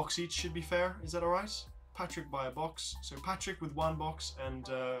think 1 box each should be fair. Is that alright? Patrick buy a box. So Patrick with 1 box and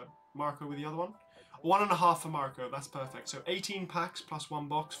Marco with the other one. 1.5 for Marco. That's perfect. So 18 packs plus 1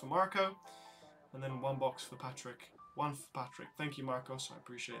 box for Marco. And then 1 box for Patrick. 1 for Patrick. Thank you, Marcos. I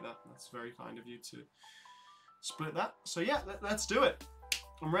appreciate that. That's very kind of you to split that. So yeah, let's do it.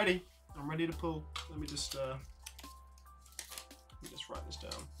 I'm ready. I'm ready to pull. Let me just write this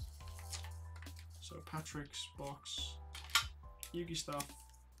down. So Patrick's box, YugiStuff,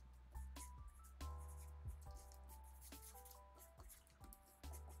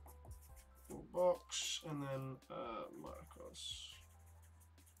 box, and then Marcos.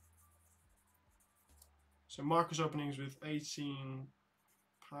 So Marcos openings with 18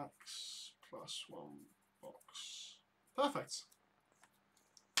 packs plus 1 box. Perfect.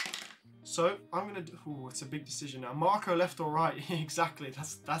 So I'm gonna do. Ooh, it's a big decision now. Marco left or right? Exactly.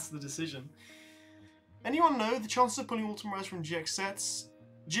 That's the decision. Anyone know the chances of pulling Ultimate Rares from GX sets?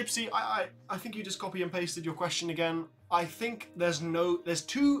 Gypsy, I think you just copy and pasted your question again. I think there's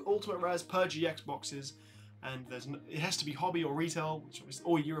 2 Ultimate Rares per GX boxes, and it has to be hobby or retail,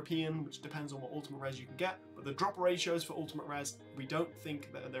 or European, which depends on what Ultimate Rares you can get. But the drop ratios for Ultimate Rares, we don't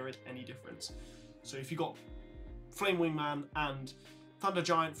think that there is any difference. So if you got Flame Wingman and Thunder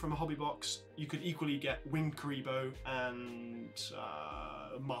Giant from a hobby box, you could equally get Winged Karibo and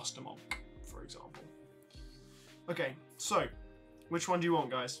Master Monk, for example. Okay, so which one do you want,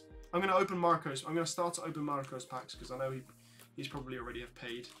 guys? I'm going to open Marco's. I'm going to start to open Marco's packs because I know he's probably already have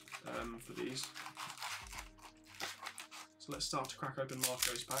paid for these. So let's start to crack open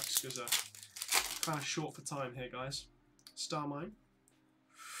Marco's packs because kind of short for time here, guys. Star Mine,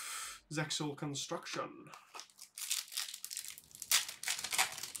 Zexal Construction.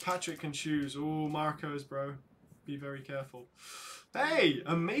 Patrick can choose. Oh, Marco's, bro. Be very careful. Hey,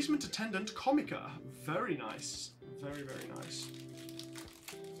 Amazement Attendant Comica. Very nice. Very, very nice.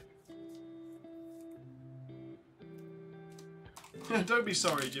 Don't be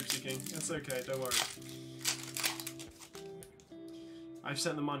sorry, Gypsy King. It's okay, don't worry. I've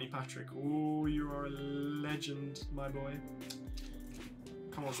sent the money, Patrick. Oh, you are a legend, my boy.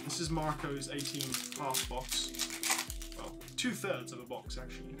 Come on, this is Marco's 18 half box. Well, 2/3 of a box,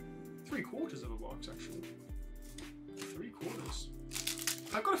 actually. 3/4 of a box, actually. 3/4.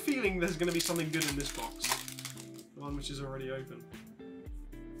 I've got a feeling there's going to be something good in this box. The one which is already open.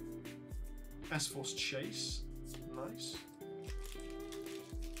 S-Force Chase. Nice.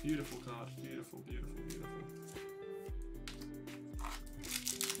 Beautiful card. Beautiful, beautiful, beautiful.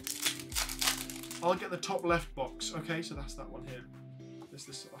 I'll get the top left box. Okay, so that's that one here. This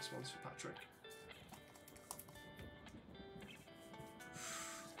last one's for Patrick.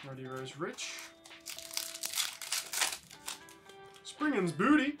 Ready Rose Rich. Springen's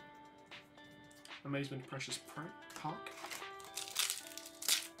Booty. Amazement Precious Park.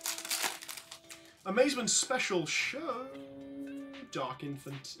 Amazement Special Show. Dark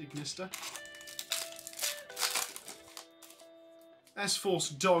Infant Ignista. S-Force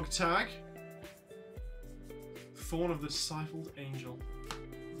Dog Tag. Thorn of the Discipled Angel.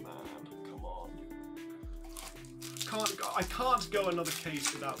 Man, come on. I can't go another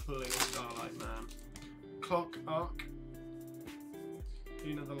case without pulling a Starlight, man. Clock Arc.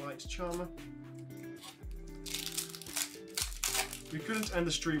 Another Light Charmer. We couldn't end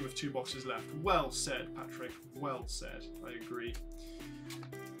the stream with 2 boxes left. Well said, Patrick. Well said. I agree.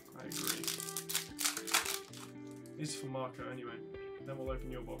 I agree. This is for Marco anyway. Then we'll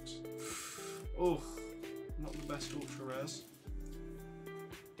open your box. Oh, not the best ultra rares.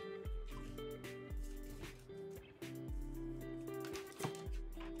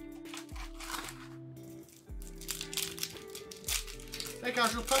 Hey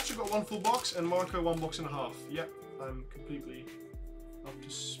Casual, Patrick got 1 full box and Marco 1 box and a half. Yep, I'm completely up to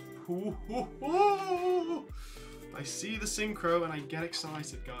I see the synchro and I get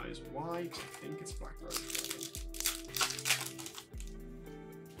excited, guys. Why? Because I think it's Black Rose Dragon.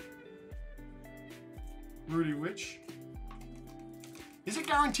 Rudy Witch. Is it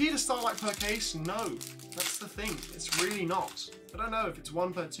guaranteed a Starlight per case? No. That's the thing. It's really not. I don't know if it's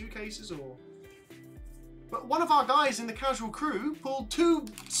 1 per 2 cases or... But one of our guys in the casual crew pulled 2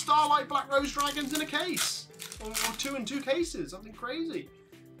 Starlight Black Rose Dragons in a case. Or 2 in 2 cases. Something crazy.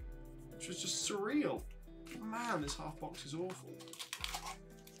 Which was just surreal. Man, this half box is awful.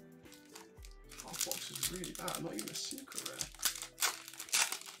 Half box is really bad. Not even a secret rare.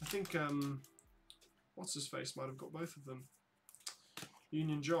 I think, what's his face might have got both of them.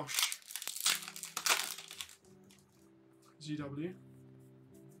 Union Josh. ZW.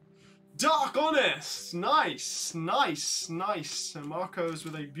 Dark Honest! Nice, nice, nice. And Marco's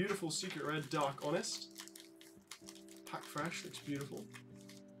with a beautiful secret red Dark Honest. Pack fresh, looks beautiful.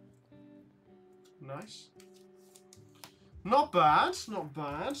 Nice. Not bad, not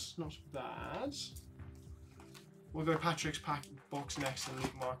bad, not bad. We'll go Patrick's pack box next and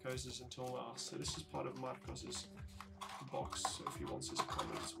leave Marcos's until last. So this is part of Marcos's box. So if he wants his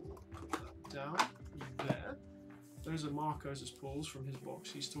comments, we'll put that down there. Those are Marcos's pulls from his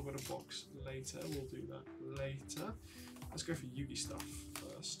box. He's still got a box later. We'll do that later. Let's go for YugiStuff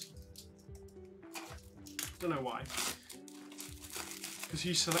first. Don't know why. Because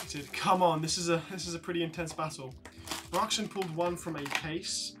he selected. Come on, this is a pretty intense battle. Markson pulled 1 from a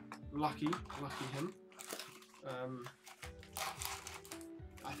case. Lucky him.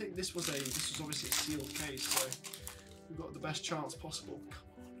 I think this was obviously a sealed case, so we've got the best chance possible.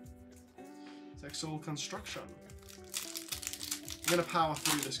 Zexal Construction. I'm gonna power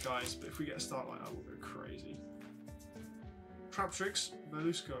through this, guys, but if we get a Starlight, I will go crazy. Trap Tricks,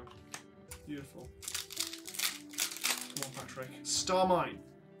 Belusco. Beautiful. Come on, Patrick. Star Mine.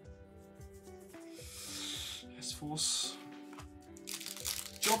 S-Force.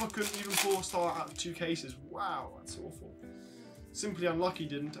 Jobber couldn't even pull a Starlight out of 2 cases. Wow, that's awful. Simply Unlucky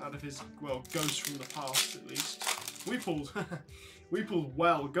didn't, out of his, well, Ghost from the Past at least. We pulled, we pulled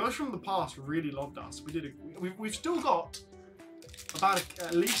well. Ghost from the Past really loved us. We've still got about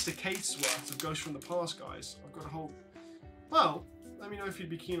at least a case worth of Ghost from the Past, guys. I've got a whole... Well, let me know if you'd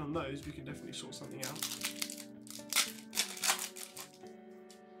be keen on those. We can definitely sort something out.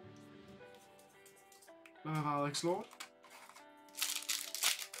 Love Alex Lord.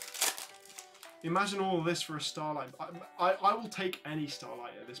 Imagine all of this for a Starlight. I will take any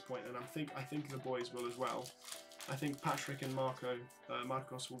Starlight at this point, and I think the boys will as well. I think Patrick and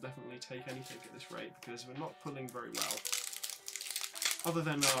Marcos will definitely take anything at this rate because we're not pulling very well. Other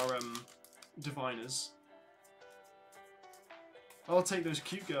than our diviners. I'll take those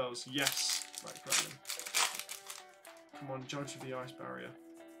cute girls. Yes. Right, grab them. Come on, Judge of the Ice Barrier.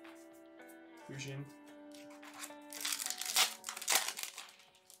 Fujin.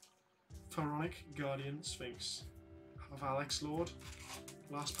 Pharaonic Guardian Sphinx. Of Alex Lord.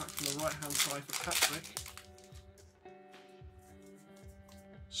 Last pack from the right hand side for Patrick.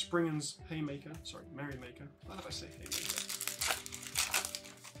 Springen's Haymaker. Sorry, Merrymaker. Why did I say Haymaker?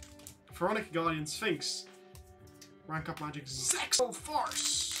 Pharaonic Guardian Sphinx. Rank up Magic Zexal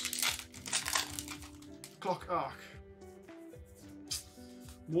Force. Clock Arc.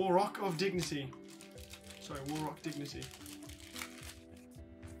 Warrock of Dignity. Sorry, Warrock Dignity.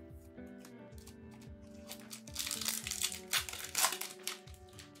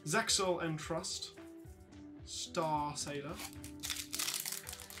 Zexal Entrust. Star Sailor.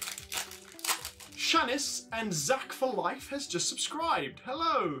 Shanice and Zach for Life has just subscribed.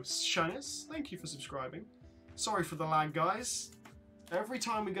 Hello, Shanice. Thank you for subscribing. Sorry for the lag, guys. Every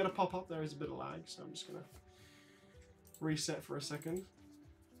time we get a pop-up, there is a bit of lag, so I'm just going to reset for a second.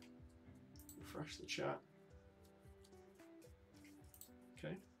 Refresh the chat.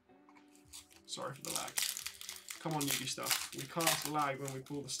 Okay. Sorry for the lag. Come on, YugiStuff. We can't lag when we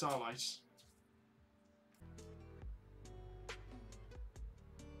pull the Starlights.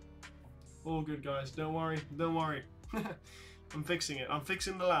 All good, guys. Don't worry. Don't worry. I'm fixing it. I'm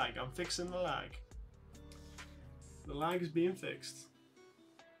fixing the lag. I'm fixing the lag. The lag is being fixed.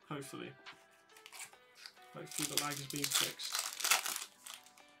 Hopefully. Hopefully the lag is being fixed.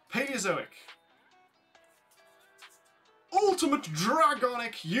 Paleozoic. Ultimate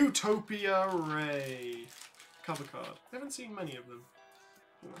Dragonic Utopia Ray. cover card. I haven't seen many of them.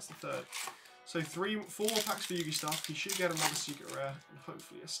 I think that's the third. So 4 more packs for YugiStuff. He should get another secret rare and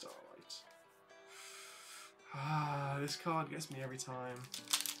hopefully a Starlight. Ah, this card gets me every time.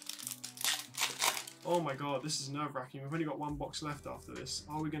 Oh my god, this is nerve-wracking. We've only got 1 box left after this.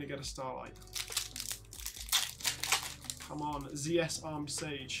 Are we going to get a Starlight? Come on, ZS Armed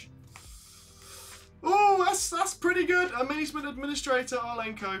Sage. Oh, that's pretty good. Amazement Administrator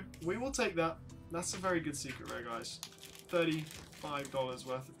Arlenko. We will take that. That's a very good secret rare, guys. $35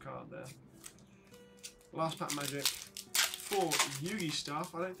 worth of card there. Last pack magic for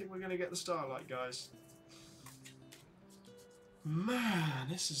YugiStuff. I don't think we're going to get the Starlight, guys. Man,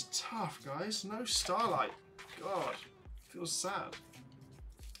 this is tough, guys. No Starlight. God, feels sad.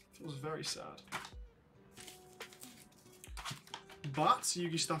 Feels very sad. But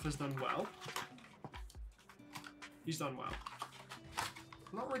YugiStuff has done well. He's done well.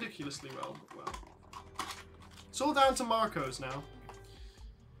 Not ridiculously well, but well. It's all down to Marcos now.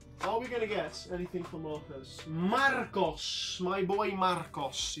 Are we going to get anything from Marcos? Marcos! My boy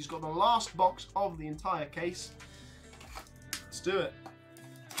Marcos. He's got the last box of the entire case. Let's do it.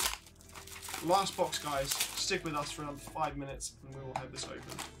 Last box, guys. Stick with us for another 5 minutes and we will have this open.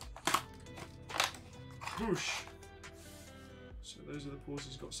 Whoosh. So those are the pulls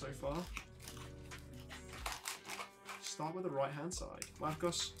he's got so far. Start with the right hand side.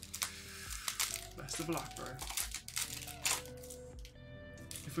 Marcos, best of luck, bro.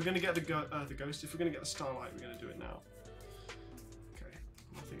 If we're going to get the ghost, if we're going to get the Starlight, we're going to do it now. Okay,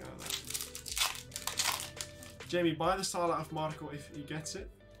 nothing out of that. Jamie, buy the Starlight off Marco if he gets it.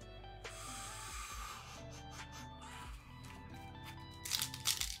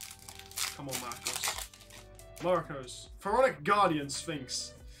 Come on, Marcos. Marcos. Pharaonic Guardian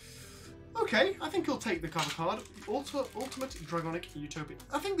Sphinx. Okay, I think he'll take the cover card. Ultimate Dragonic Utopia.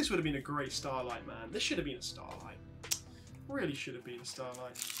 I think this would have been a great Starlight, man. This should have been a Starlight. Really should have been a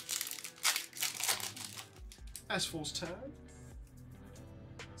Starlight. S-Force Tag.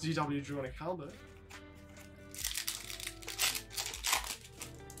 ZW Dragonic Halberd.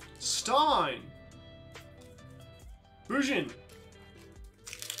 Stein. Bujin.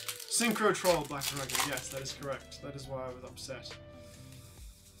 Synchro Troll Black Dragon. Yes, that is correct. That is why I was upset.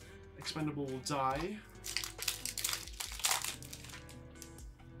 Expendable Die.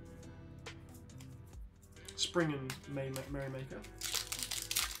 Spring and Merrymaker.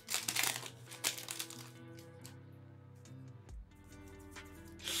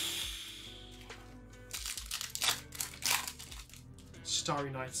 Starry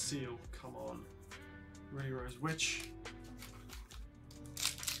Night Seal. Come on. Rudy Rose Witch.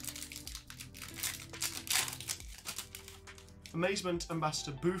 Amazement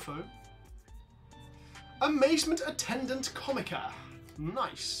Ambassador Bufo. Amazement Attendant Comica.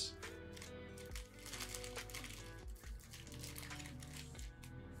 Nice.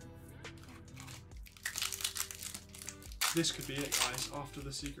 This could be it, guys, after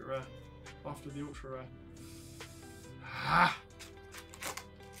the secret rare. After the ultra rare. Ah.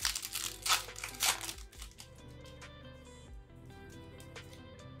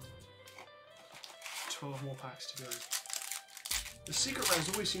 $12 more packs to go. The secret rares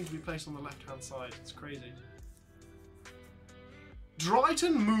always seem to be placed on the left-hand side. It's crazy.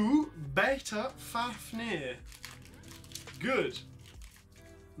 Dryton Moo Beta Fafnir. Good.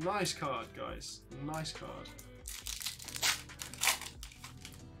 Nice card, guys. Nice card.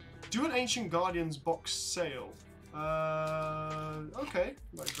 Do an Ancient Guardians box sale. Okay,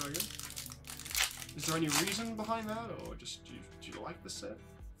 like Dragon. Is there any reason behind that, or just do you like the set?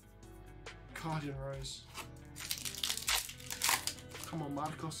 Guardian Rose. Come on,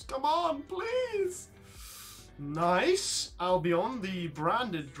 Marcos. Come on, please! Nice! Albion, the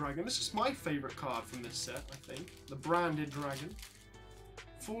Branded Dragon. This is my favourite card from this set, I think. The Branded Dragon.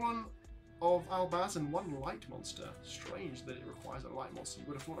 Fallen of Albaz and 1 light monster. Strange that it requires a light monster. You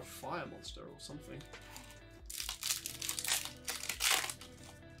would have thought a fire monster or something.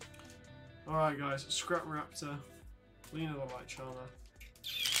 Alright, guys. Scrap Raptor. Lena the Light Charmer.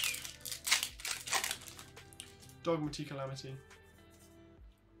 Dogmaty Calamity.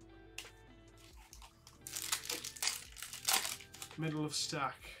 Middle of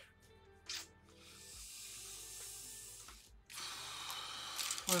stack.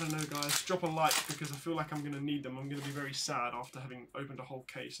 I don't know, guys. Drop a like because I feel like I'm going to need them. I'm going to be very sad after having opened a whole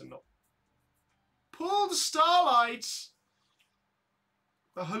case and not pulled Starlight.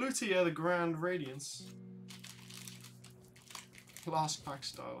 The Halutia, the Grand Radiance. Last pack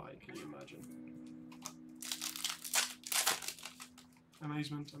Starlight, can you imagine?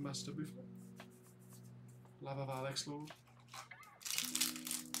 Amazement Ambassador Buffalo. Lavaval X-Lord.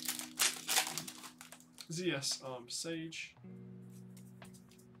 ZS Sage.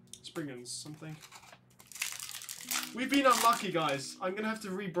 Let's bring in something. We've been unlucky, guys. I'm going to have to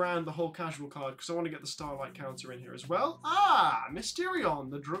rebrand the whole casual card because I want to get the Starlight counter in here as well. Ah,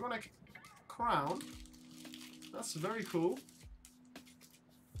 Mysterion, the Dragonic Crown. That's very cool.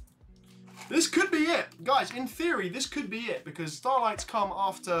 This could be it. Guys, in theory, this could be it because Starlights come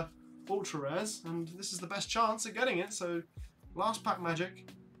after Ultra Rares and this is the best chance of getting it. So, last pack magic.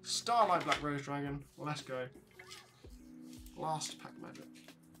 Starlight Black Rose Dragon. Let's go. Last pack magic.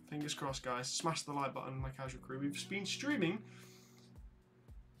 Fingers crossed, guys. Smash the like button, my casual crew. We've been streaming.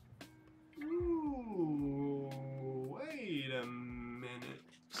 Ooh, wait a minute.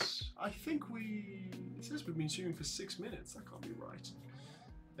 I think it says we've been streaming for 6 minutes. That can't be right.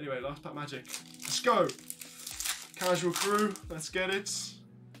 Anyway, last pack magic. Let's go. Casual crew, let's get it.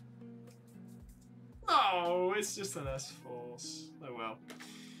 No, it's just an S-Force. Oh well.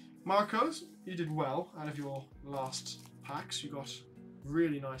 Marcos, you did well out of your last packs. You got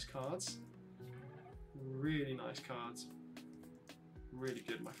really nice cards. Really nice cards. Really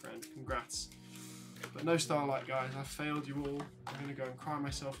good, my friend. Congrats. But no Starlight, guys. I failed you all. I'm going to go and cry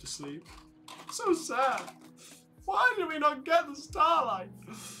myself to sleep. So sad. Why did we not get the Starlight?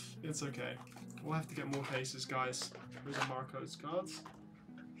 It's okay. We'll have to get more cases, guys. Here's a Marcos cards.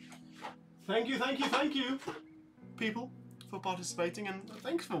 Thank you, thank you, thank you, people, for participating. And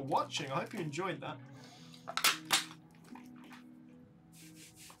thanks for watching. I hope you enjoyed that.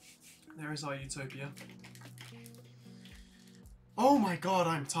 There is our Utopia. Oh my god,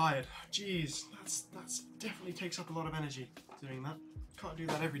 I'm tired. Jeez, that's definitely takes up a lot of energy doing that. Can't do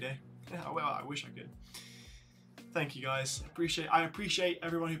that every day. Yeah, well, I wish I could. Thank you guys. I appreciate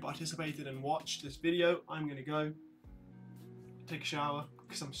everyone who participated and watched this video. I'm gonna go take a shower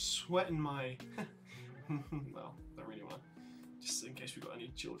because I'm sweating my well, don't really want to, just in case we've got any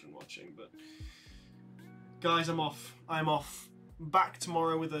children watching, but guys, I'm off. Back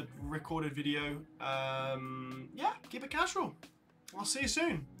tomorrow with a recorded video. Yeah, keep it casual. I'll see you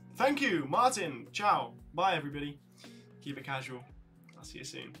soon. Thank you, Martin. Ciao. Bye, everybody. Keep it casual. I'll see you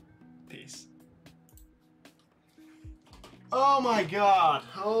soon. Peace. Oh my god.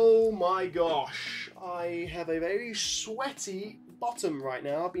 Oh my gosh. I have a very sweaty bottom right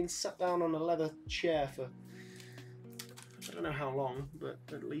now. I've been sat down on a leather chair for I don't know how long, but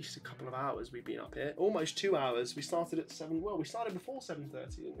at least a couple of hours we've been up here. Almost 2 hours. We started at 7. Well, we started before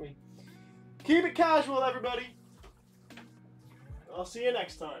 7:30, didn't we? Keep it casual, everybody. I'll see you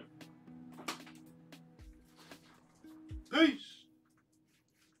next time. Peace.